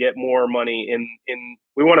want to get more money in.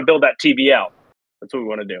 We want to build that TVL. That's what we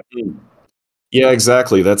want to do. Yeah,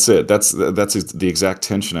 exactly. That's it. That's the exact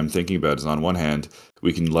tension I'm thinking about. Is on one hand,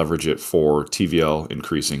 we can leverage it for TVL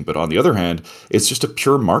increasing, but on the other hand, it's just a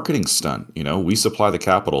pure marketing stunt. We supply the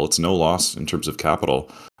capital. It's no loss in terms of capital,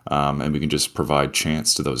 and we can just provide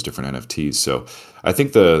chance to those different NFTs. So I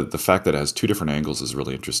think the fact that it has two different angles is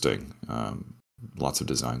really interesting. Lots of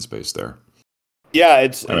design space there. Yeah,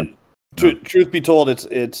 it's truth be told,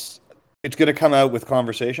 it's going to come out with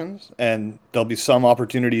conversations, and there'll be some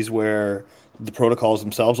opportunities where the protocols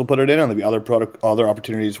themselves will put it in, and there'll be other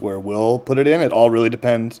opportunities where we'll put it in. It all really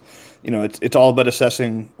depends. It's all about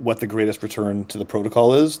assessing what the greatest return to the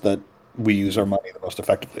protocol is that we use our money the most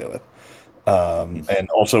effectively with, and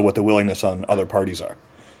also what the willingness on other parties are.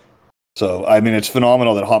 So, I mean, it's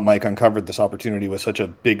phenomenal that Hot Mike uncovered this opportunity with such a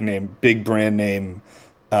big brand name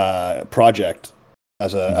project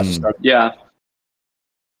as a start. Yeah.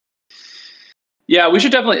 Yeah, we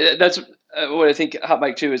should definitely. That's what I think. Hot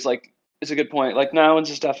Mic too is a good point. Like Nouns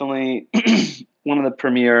is definitely one of the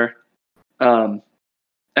premier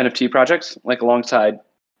NFT projects. Like alongside,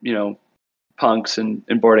 Punks and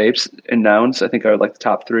Bored Apes and Nouns, I think are like the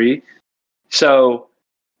top three. So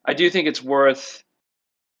I do think it's worth,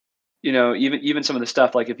 even some of the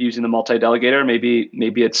stuff like if using the multi-delegator, maybe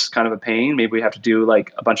it's kind of a pain. Maybe we have to do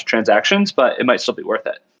like a bunch of transactions, but it might still be worth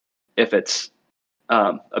it if it's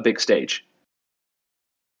a big stage.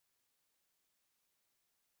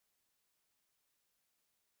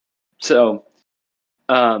 So,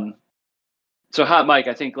 Hot Mike,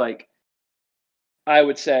 I think I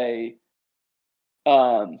would say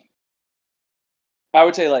come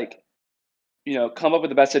up with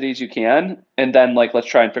the best ideas you can, and then let's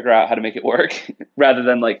try and figure out how to make it work rather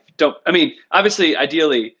than obviously,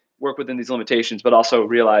 ideally work within these limitations, but also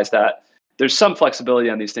realize that there's some flexibility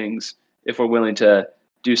on these things if we're willing to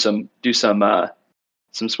do some sweat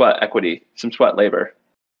equity, some sweat labor.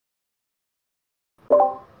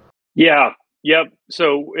 Yeah. Yep.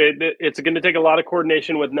 So it's going to take a lot of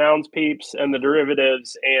coordination with Nouns peeps and the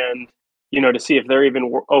derivatives, and to see if they're even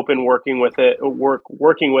open working with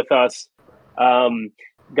us.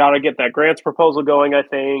 Got to get that grants proposal going. I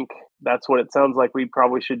think that's what it sounds like we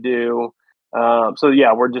probably should do. So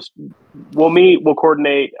yeah, we'll meet, we'll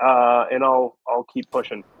coordinate, and I'll keep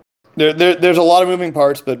pushing. There's a lot of moving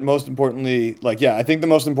parts, but most importantly, I think the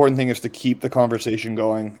most important thing is to keep the conversation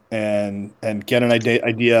going and get an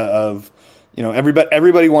idea of,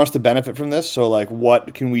 everybody wants to benefit from this. So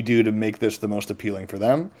what can we do to make this the most appealing for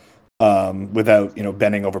them, without,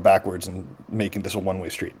 bending over backwards and making this a one-way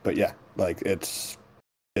street. But yeah, it's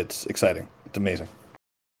exciting. It's amazing.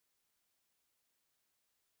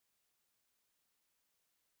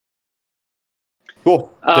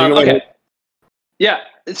 Cool. Take it away. Okay. Yeah.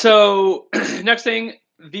 So next thing,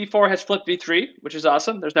 V4 has flipped V3, which is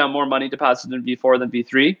awesome. There's now more money deposited in V4 than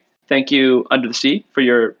V3. Thank you, Under the Sea, for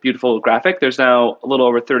your beautiful graphic. There's now a little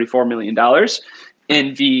over $34 million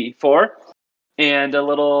in V4 and a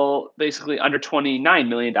little, basically under $29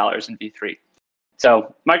 million in V3.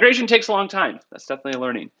 So migration takes a long time. That's definitely a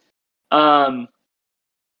learning.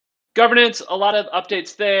 Governance, a lot of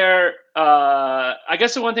updates there. I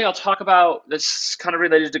guess the one thing I'll talk about that's kind of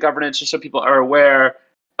related to governance, just so people are aware,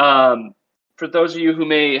 for those of you who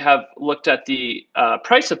may have looked at the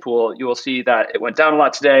price of Pool, you will see that it went down a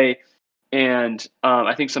lot today. And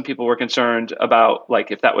I think some people were concerned about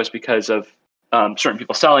if that was because of certain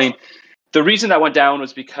people selling. The reason that went down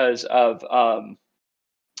was because of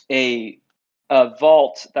a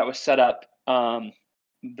vault that was set up.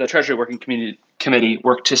 The Treasury Working Committee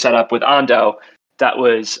worked to set up with Ondo that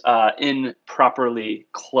was improperly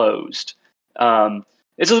closed.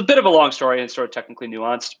 It's a bit of a long story and sort of technically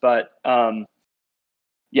nuanced, but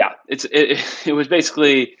yeah, it was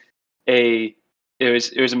basically it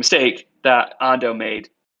was a mistake that Ondo made,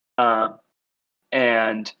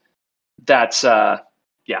 and that's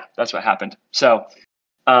that's what happened. So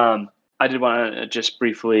I did want to just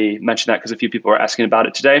briefly mention that because a few people were asking about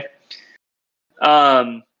it today.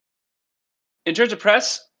 In terms of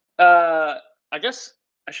press, I guess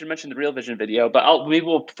I should mention the Real Vision video, but we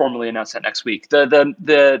will formally announce that next week.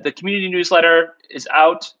 The community newsletter is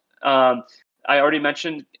out. I already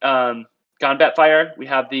mentioned Gone Batfire. We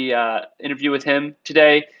have the interview with him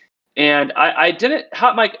today, and I didn't.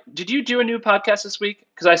 Hot Mike, did you do a new podcast this week?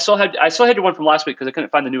 Because I still had your one from last week because I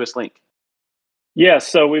couldn't find the newest link. Yes,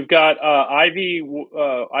 so we've got Ivy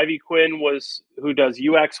Quinn who does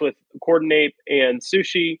UX with Coordinate and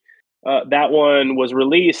Sushi. that one was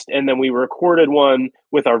released, and then we recorded one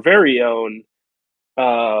with our very own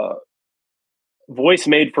voice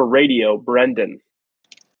made for radio, Brendan.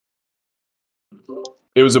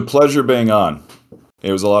 It was a pleasure being on.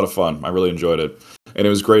 It was a lot of fun. I really enjoyed it. And it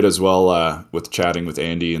was great as well with chatting with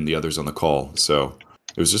Andy and the others on the call. So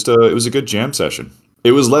it was just it was a good jam session.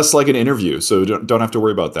 It was less like an interview, so don't have to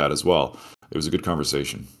worry about that as well. It was a good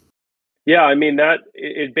conversation. Yeah, I mean that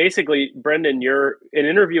it basically, Brendan, an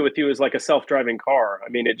interview with you is like a self-driving car. I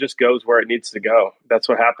mean, it just goes where it needs to go. That's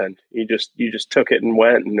what happened. You just took it and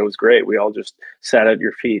went, and it was great. We all just sat at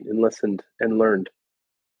your feet and listened and learned.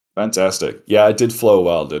 Fantastic. Yeah, it did flow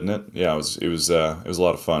well, didn't it? Yeah, it was a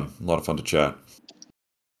lot of fun. A lot of fun to chat.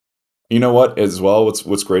 You know what? As well,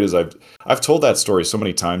 what's great is I've told that story so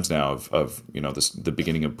many times now of the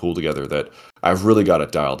beginning of Pool Together that I've really got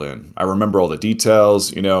it dialed in. I remember all the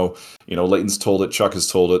details. Leighton's told it, Chuck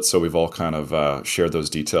has told it, so we've all kind of shared those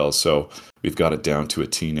details. So we've got it down to a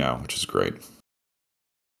T now, which is great.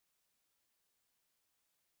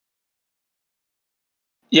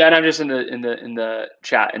 Yeah, and I'm just in the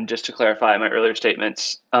chat, and just to clarify my earlier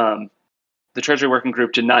statements, the Treasury Working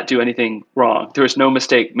Group did not do anything wrong. There was no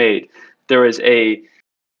mistake made. There was a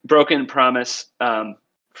broken promise from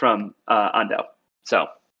Ondo. So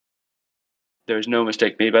there was no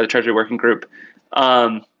mistake made by the Treasury Working Group.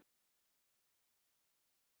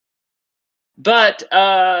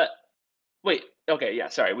 Wait, okay, yeah,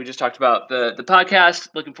 sorry. We just talked about the podcast.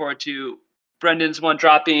 Looking forward to Brendan's one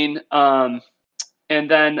dropping. And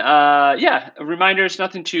then, reminders,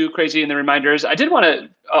 nothing too crazy in the reminders. I did want to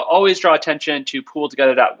always draw attention to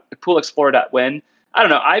poolexplorer.win. I don't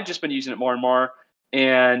know. I've just been using it more and more,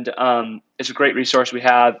 and it's a great resource we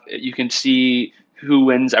have. You can see who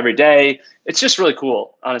wins every day. It's just really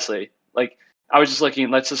cool, honestly. Like, I was just looking,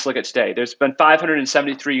 let's just look at today. There's been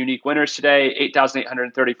 573 unique winners today,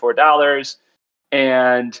 $8,834.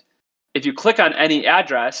 And if you click on any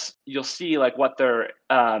address, you'll see like what their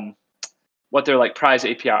like prize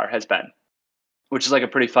APR has been, which is like a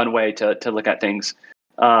pretty fun way to look at things.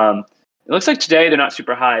 It looks like today they're not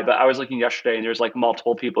super high, but I was looking yesterday and there's like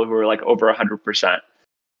multiple people who are like over 100%.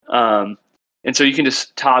 And so you can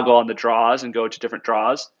just toggle on the draws and go to different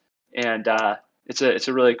draws, and it's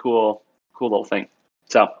a really cool little thing.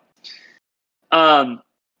 So,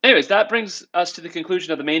 anyways, that brings us to the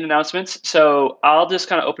conclusion of the main announcements. So I'll just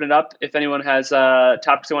kind of open it up if anyone has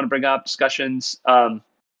topics they want to bring up, discussions.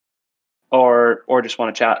 Or just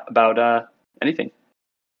want to chat about anything.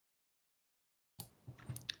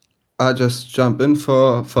 I'll just jump in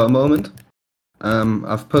for a moment.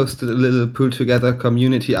 I've posted a little Pool Together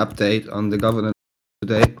community update on the governance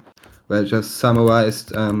today, where I just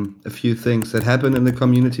summarized a few things that happened in the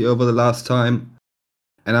community over the last time.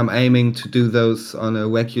 And I'm aiming to do those on a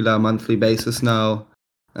regular monthly basis now.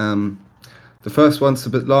 The first one's a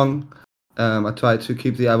bit long. I tried to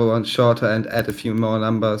keep the other ones shorter and add a few more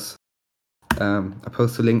numbers. I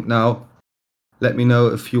post a link now. Let me know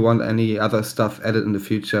if you want any other stuff added in the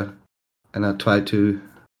future, and I'll try to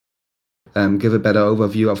give a better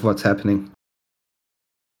overview of what's happening.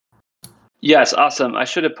 Yes, awesome. I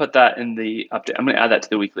should have put that in the update. I'm going to add that to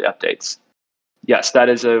the weekly updates. Yes, that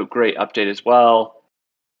is a great update as well.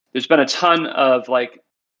 There's been a ton of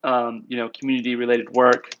community related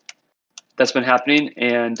work that's been happening,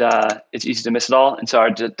 and it's easy to miss it all. And so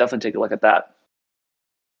I'd definitely take a look at that.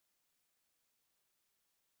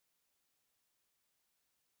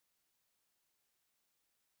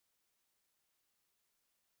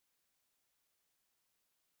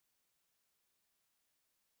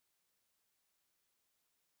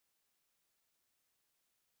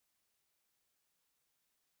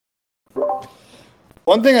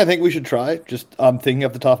 One thing I think we should try, just thinking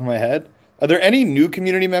off the top of my head, are there any new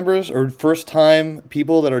community members or first-time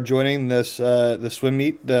people that are joining this the swim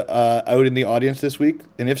meet out in the audience this week?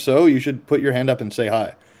 And if so, you should put your hand up and say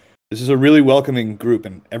hi. This is a really welcoming group,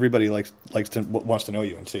 and everybody wants to know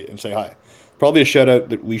you and say hi. Probably a shout out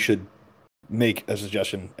that we should make a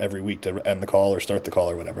suggestion every week to end the call or start the call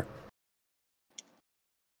or whatever.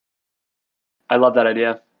 I love that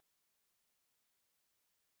idea.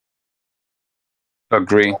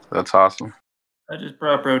 Agree. That's awesome. I just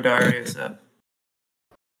brought Bro Darius up.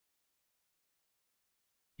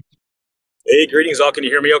 Hey, greetings all. Can you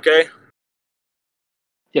hear me okay?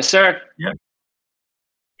 Yes, sir. Yep.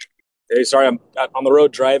 Hey, sorry, I'm on the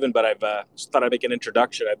road driving, but I've just thought I'd make an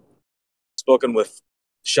introduction. I've spoken with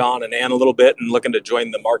Sean and Ann a little bit and looking to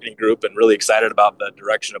join the marketing group and really excited about the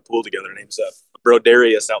direction of Pool Together. Name's Bro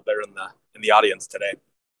Darius out there in the audience today.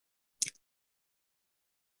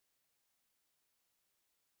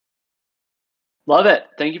 Love it.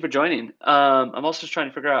 Thank you for joining. I'm also just trying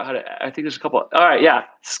to figure out how to. I think there's a couple. All right, yeah.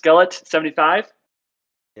 Skeleton75.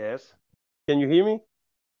 Yes. Can you hear me?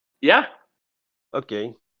 Yeah.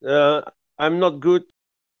 Okay. I'm not good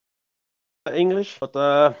English, but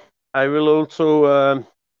I will also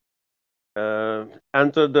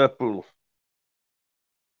enter the pool.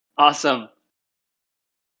 Awesome.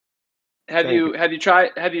 Have you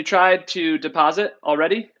tried to deposit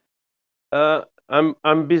already?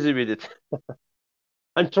 I'm busy with it.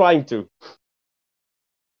 I'm trying to.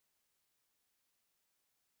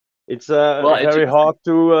 It's very hard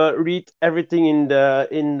to read everything in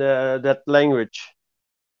that language.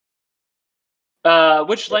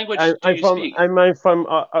 Which language do you speak? I'm from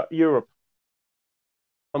Europe,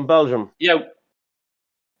 from Belgium. Yeah.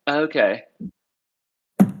 Okay.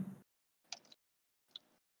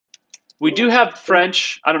 We do have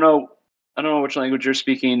French. I don't know which language you're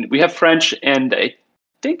speaking. We have French and I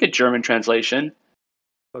think a German translation.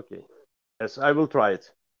 Okay. Yes, I will try it.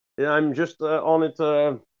 Yeah, I'm just on it.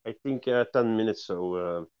 I think 10 minutes.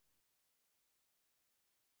 So.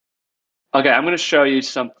 Okay, I'm going to show you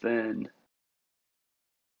something.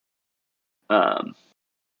 I'm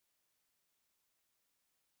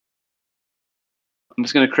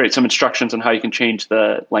just going to create some instructions on how you can change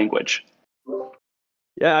the language.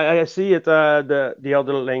 Yeah, I see it. The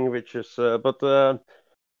other languages, but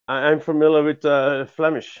I'm familiar with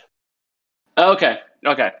Flemish. Okay.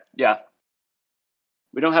 Yeah.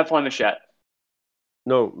 We don't have Flemish yet.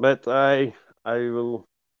 No, but I will.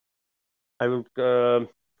 I don't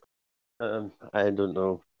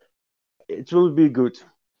know. It will be good.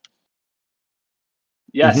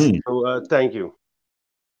 Yes. Mm-hmm. So thank you.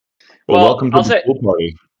 Well, welcome to the pool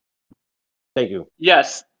party. Thank you.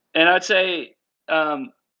 Yes, and I'd say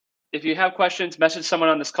if you have questions, message someone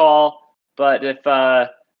on this call. But if other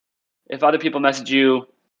people message you,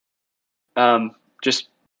 just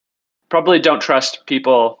probably don't trust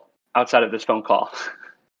people outside of this phone call.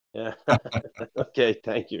 Yeah. Okay.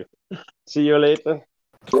 Thank you. See you later.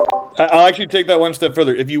 I'll actually take that one step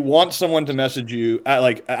further. If you want someone to message you,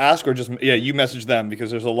 ask or just you message them,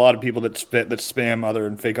 because there's a lot of people that spam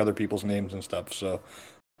and fake other people's names and stuff. So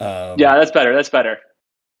yeah, that's better.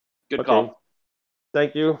 Good call.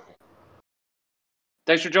 Thank you.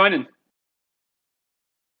 Thanks for joining.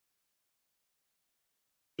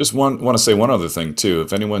 Just want to say one other thing too.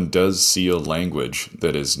 If anyone does see a language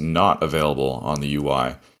that is not available on the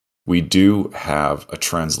UI, we do have a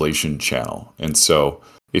translation channel. And so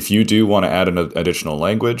if you do want to add an additional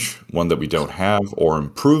language, one that we don't have, or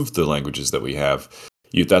improve the languages that we have,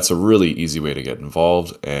 that's a really easy way to get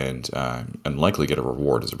involved and likely get a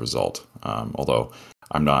reward as a result. Although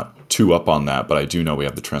I'm not too up on that, but I do know we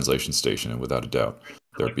have the translation station, and without a doubt,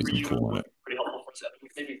 there would be some cool in it. Pretty helpful for that.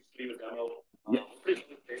 Maybe do a demo.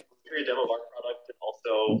 A demo of our product, and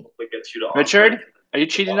also hopefully gets you to Richard, are you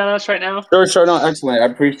cheating on us right now? Sure. No, excellent. I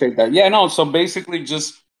appreciate that. Yeah, no. So basically,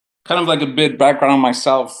 just kind of like a bit background on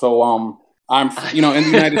myself. So I'm in the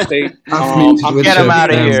United States. I'm get him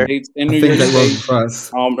out of here. In New York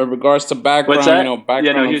State. In regards to background,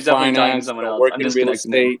 background in finance, working in real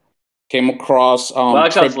estate. Came across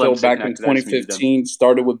crypto back in 2015.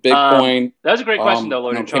 Started with Bitcoin. That was a great question, though,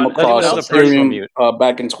 Lord. Came across Ethereum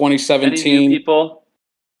back in 2017. Any new people?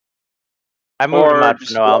 I moved him out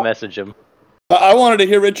for now. I'll message him. I wanted to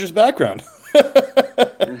hear Richard's background.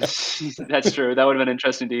 That's true. That would have been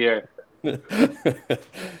interesting to hear.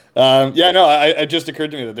 It just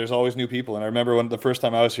occurred to me that there's always new people, and I remember when the first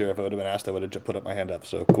time I was here, if I would have been asked, I would have just put up my hand up.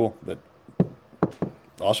 So cool, but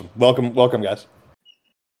awesome. Welcome, guys.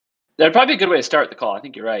 That'd probably be a good way to start the call. I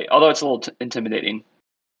think you're right, although it's a little intimidating.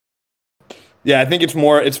 Yeah, I think it's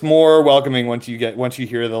more welcoming once you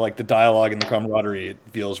hear the dialogue and the camaraderie. It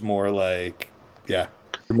feels more like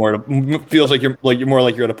feels like you're more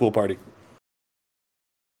like you're at a pool party.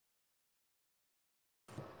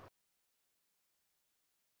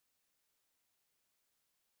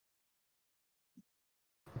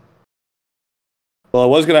 Well, I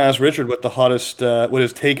was going to ask Richard what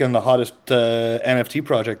his take on the hottest NFT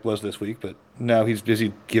project was this week, but now he's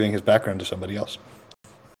busy giving his background to somebody else.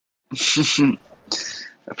 A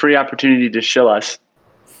free opportunity to shill us.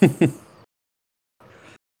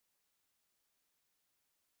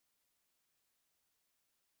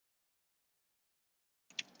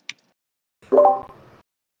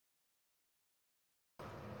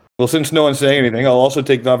 Well, since no one's saying anything, I'll also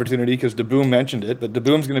take the opportunity because DeBoom mentioned it. But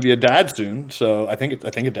DeBoom's going to be a dad soon, so I think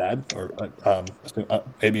a dad or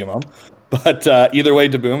maybe a mom. But either way,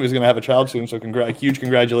 DeBoom is going to have a child soon. So huge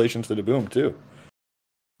congratulations to DeBoom too.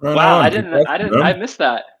 Right wow, on. I missed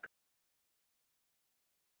that.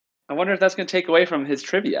 I wonder if that's going to take away from his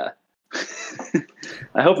trivia.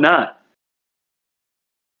 I hope not.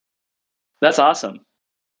 That's awesome.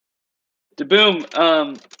 Boom.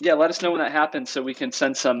 Yeah, let us know when that happens so we can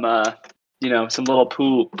send some some little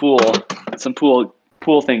pool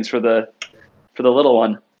things for the little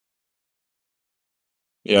one.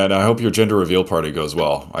 Yeah, and I hope your gender reveal party goes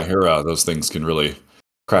well. I hear those things can really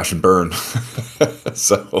crash and burn.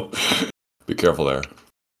 So be careful there.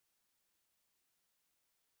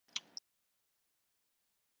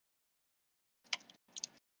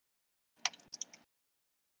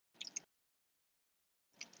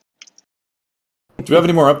 Do we have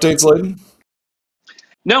any more updates, Layden?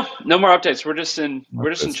 No more updates. We're just in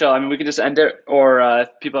chill. I mean, we can just end it, or if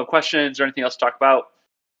people have questions or anything else to talk about.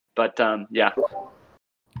 But yeah.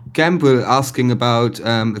 Gamble asking about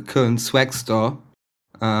the current swag store.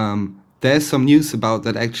 There's some news about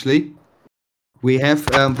that actually. We have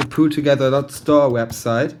the PoolTogether.store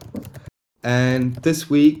website, and this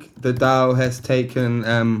week the DAO has taken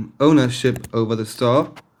ownership over the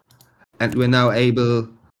store, and we're now able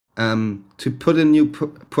to put in new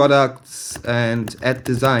products and add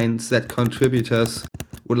designs that contributors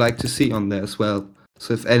would like to see on there as well.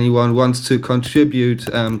 So if anyone wants to contribute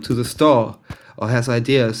to the store or has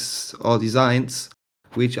ideas or designs,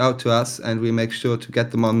 reach out to us and we make sure to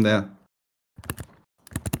get them on there.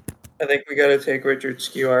 I think we got to take Richard's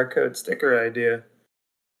QR code sticker idea.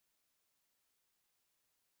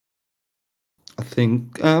 I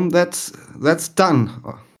think that's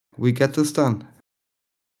done. We get this done.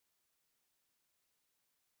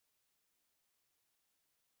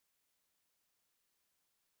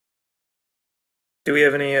 Do we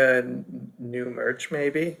have any new merch,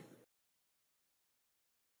 maybe?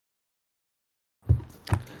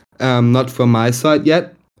 Not from my side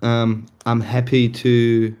yet. I'm happy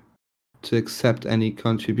to accept any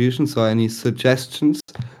contributions or any suggestions.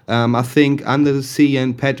 I think Under the Sea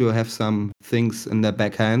and Pedro have some things in their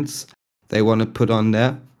backhands they want to put on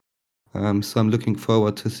there. So I'm looking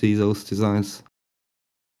forward to see those designs.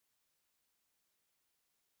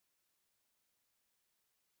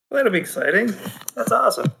 Well, that'll be exciting. That's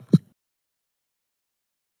awesome.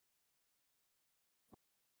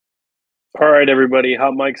 All right, everybody.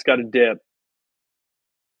 Hot Mike's got a dip.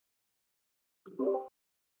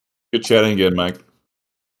 Good chatting again, Mike.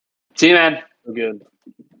 See you, man. Good.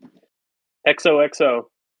 XOXO.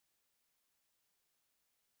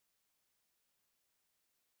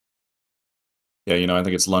 Yeah, I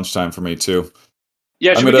think it's lunchtime for me too.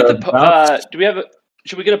 Yeah, should we get the do we have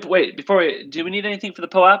should we get a wait before we do we need anything for the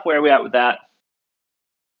PO app? Where are we at with that?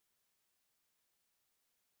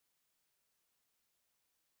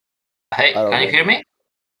 Hey, can you hear me?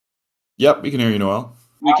 Yep, we can hear you, Noel.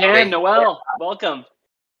 We can. Okay. Noel, welcome.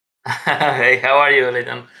 Hey, how are you,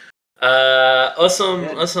 Leighton?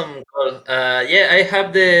 Awesome call. Yeah, I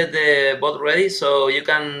have the bot ready, so you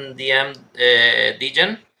can DM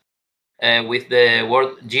Degen with the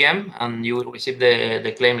word GM, and you will receive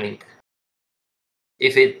the claim link.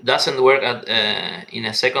 If it doesn't work in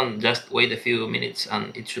a second, just wait a few minutes,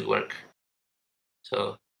 and it should work.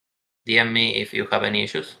 So DM me if you have any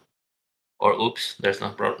issues, or oops, there's no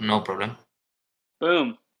problem.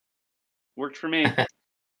 Boom, worked for me.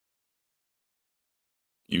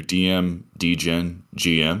 You DM Degen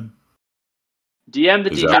GM? DM the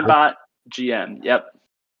Degen bot GM. Yep.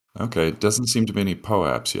 Okay, doesn't seem to be any PO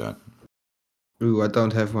apps yet. Ooh, I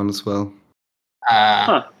don't have one as well.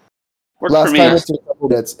 Worked Last for me. time it's in a couple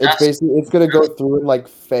minutes. It's basically it's gonna go through and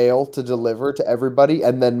fail to deliver to everybody,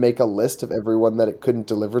 and then make a list of everyone that it couldn't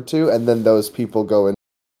deliver to, and then those people go into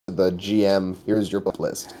the GM. Here's your book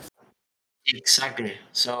list. Exactly.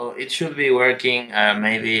 So it should be working.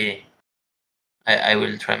 Maybe I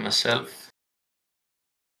will try myself.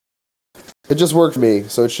 It just worked for me,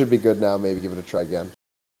 so it should be good now. Maybe give it a try again.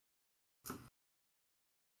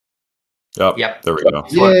 Yep. There we go.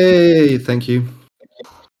 Yay! Thank you.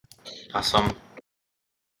 Awesome.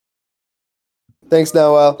 Thanks,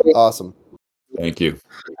 Noel. Awesome. Thank you.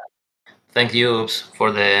 Thank you, Oops,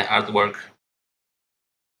 for the artwork.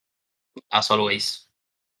 As always.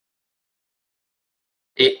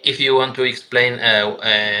 If you want to explain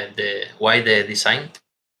why the design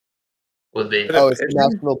would be. Oh, it's the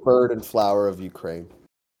national bird and flower of Ukraine.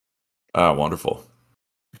 Ah, wonderful.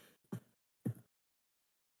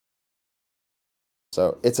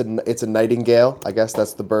 So it's a nightingale. I guess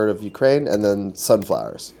that's the bird of Ukraine, and then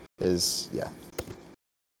sunflowers is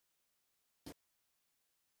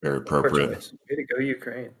Very appropriate. Way to go,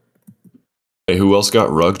 Ukraine. Hey, who else got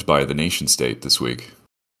rugged by the nation state this week?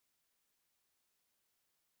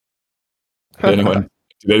 Did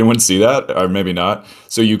anyone see that? Or maybe not.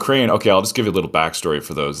 So Ukraine, okay, I'll just give you a little backstory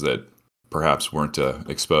for those that perhaps weren't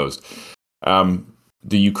exposed.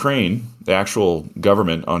 The Ukraine, the actual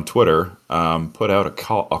government on Twitter, put out a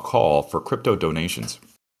call for crypto donations.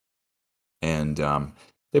 And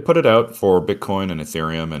they put it out for Bitcoin and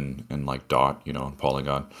Ethereum and like DOT, and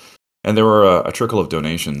Polygon. And there were a trickle of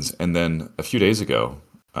donations. And then a few days ago,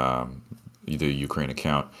 the Ukraine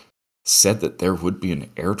account said that there would be an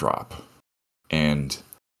airdrop. And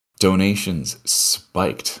donations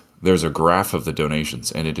spiked. There's a graph of the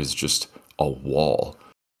donations, and it is just a wall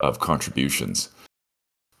of contributions.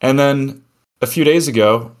 And then a few days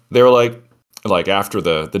ago, they were like after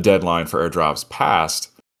the deadline for airdrops passed,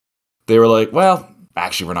 they were like, well,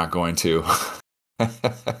 actually, we're not going to.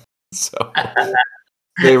 So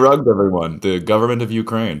they rugged everyone, the government of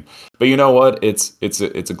Ukraine. But you know what? It's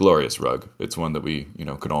a glorious rug. It's one that we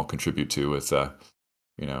can all contribute to with a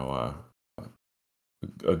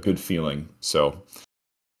good feeling. So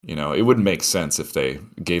it wouldn't make sense if they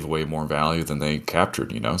gave away more value than they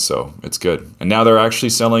captured. So it's good. And now they're actually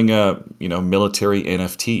selling military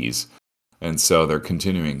NFTs, and so they're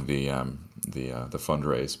continuing the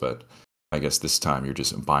fundraise. But I guess this time you're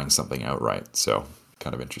just buying something outright. So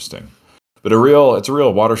kind of interesting. But it's a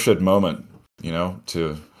real watershed moment,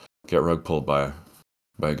 to get rug pulled by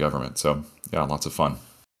a government. So yeah, lots of fun.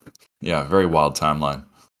 Yeah, very wild timeline.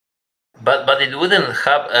 But it wouldn't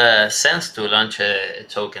have sense to launch a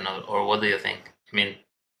token, or what do you think? I mean,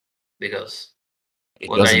 because it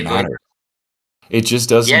doesn't matter. It just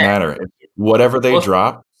doesn't matter. Whatever they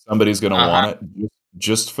drop, somebody's going to want it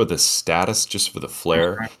just for the status, just for the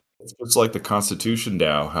flair. It's just like the Constitution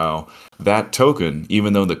DAO, how that token,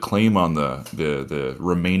 even though the claim on the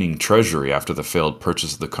remaining treasury after the failed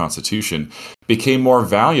purchase of the Constitution became more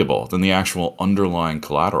valuable than the actual underlying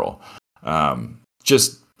collateral.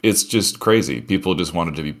 It's just crazy. People just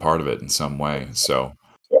wanted to be part of it in some way. So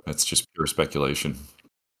it's just pure speculation.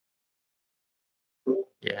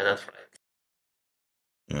 Yeah, that's right.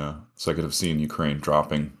 Yeah. So I could have seen Ukraine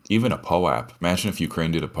dropping even a POAP. Imagine if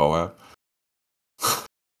Ukraine did a POAP.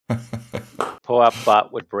 POAP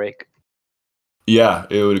bot would break. Yeah,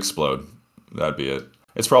 it would explode. That'd be it.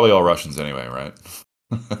 It's probably all Russians anyway, right?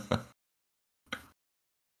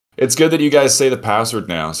 It's good that you guys say the password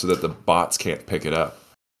now so that the bots can't pick it up.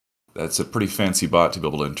 That's a pretty fancy bot to be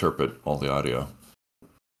able to interpret all the audio.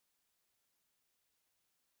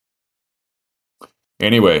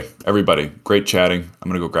 Anyway, everybody, great chatting. I'm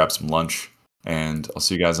going to go grab some lunch, and I'll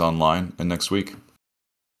see you guys online and next week.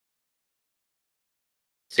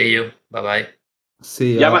 See you. Bye-bye.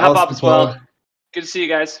 See Yeah, ya. I'm gonna hop off Awesome as well. talk. Good to see you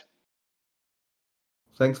guys.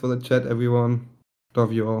 Thanks for the chat, everyone.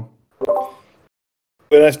 Love you all.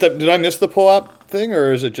 Did I miss the pull-up thing,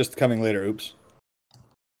 or is it just coming later? Oops.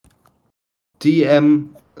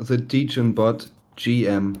 DM the Degen bot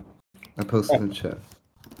GM. I posted in the chat.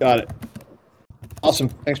 Got it. Awesome.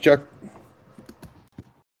 Thanks, Chuck.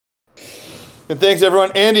 And thanks,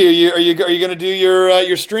 everyone. Andy, are you going to do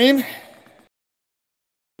your stream?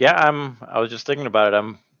 Yeah, I was just thinking about it.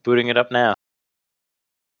 I'm booting it up now.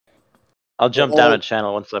 I'll jump down a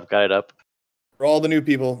channel once I've got it up. For all the new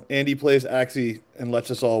people, Andy plays Axie and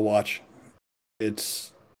lets us all watch.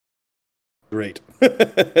 It's great.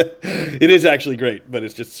 It is actually great, but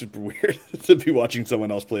it's just super weird to be watching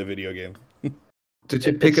someone else play a video game. Did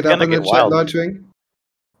you pick it up in the chat, Nightwing?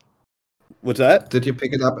 What's that? Did you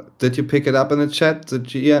pick it up? Did you pick it up in the chat? The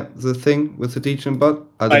thing with the Degen bot?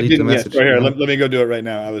 I'll delete I didn't. the message. Right here. Let me go do it right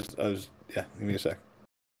now. I was. Yeah. Give me a sec.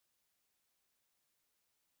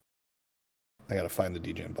 I gotta find the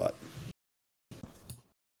Degen bot.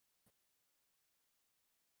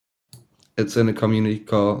 It's in a community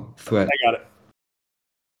call thread. I got it.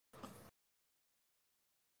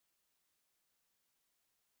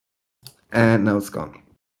 And now it's gone.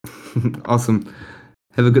 Awesome.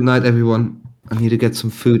 Have a good night, everyone. I need to get some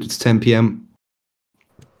food. It's 10 p.m.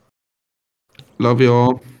 Love you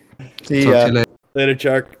all. See Talk ya. to you later. Later,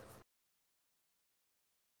 Chuck.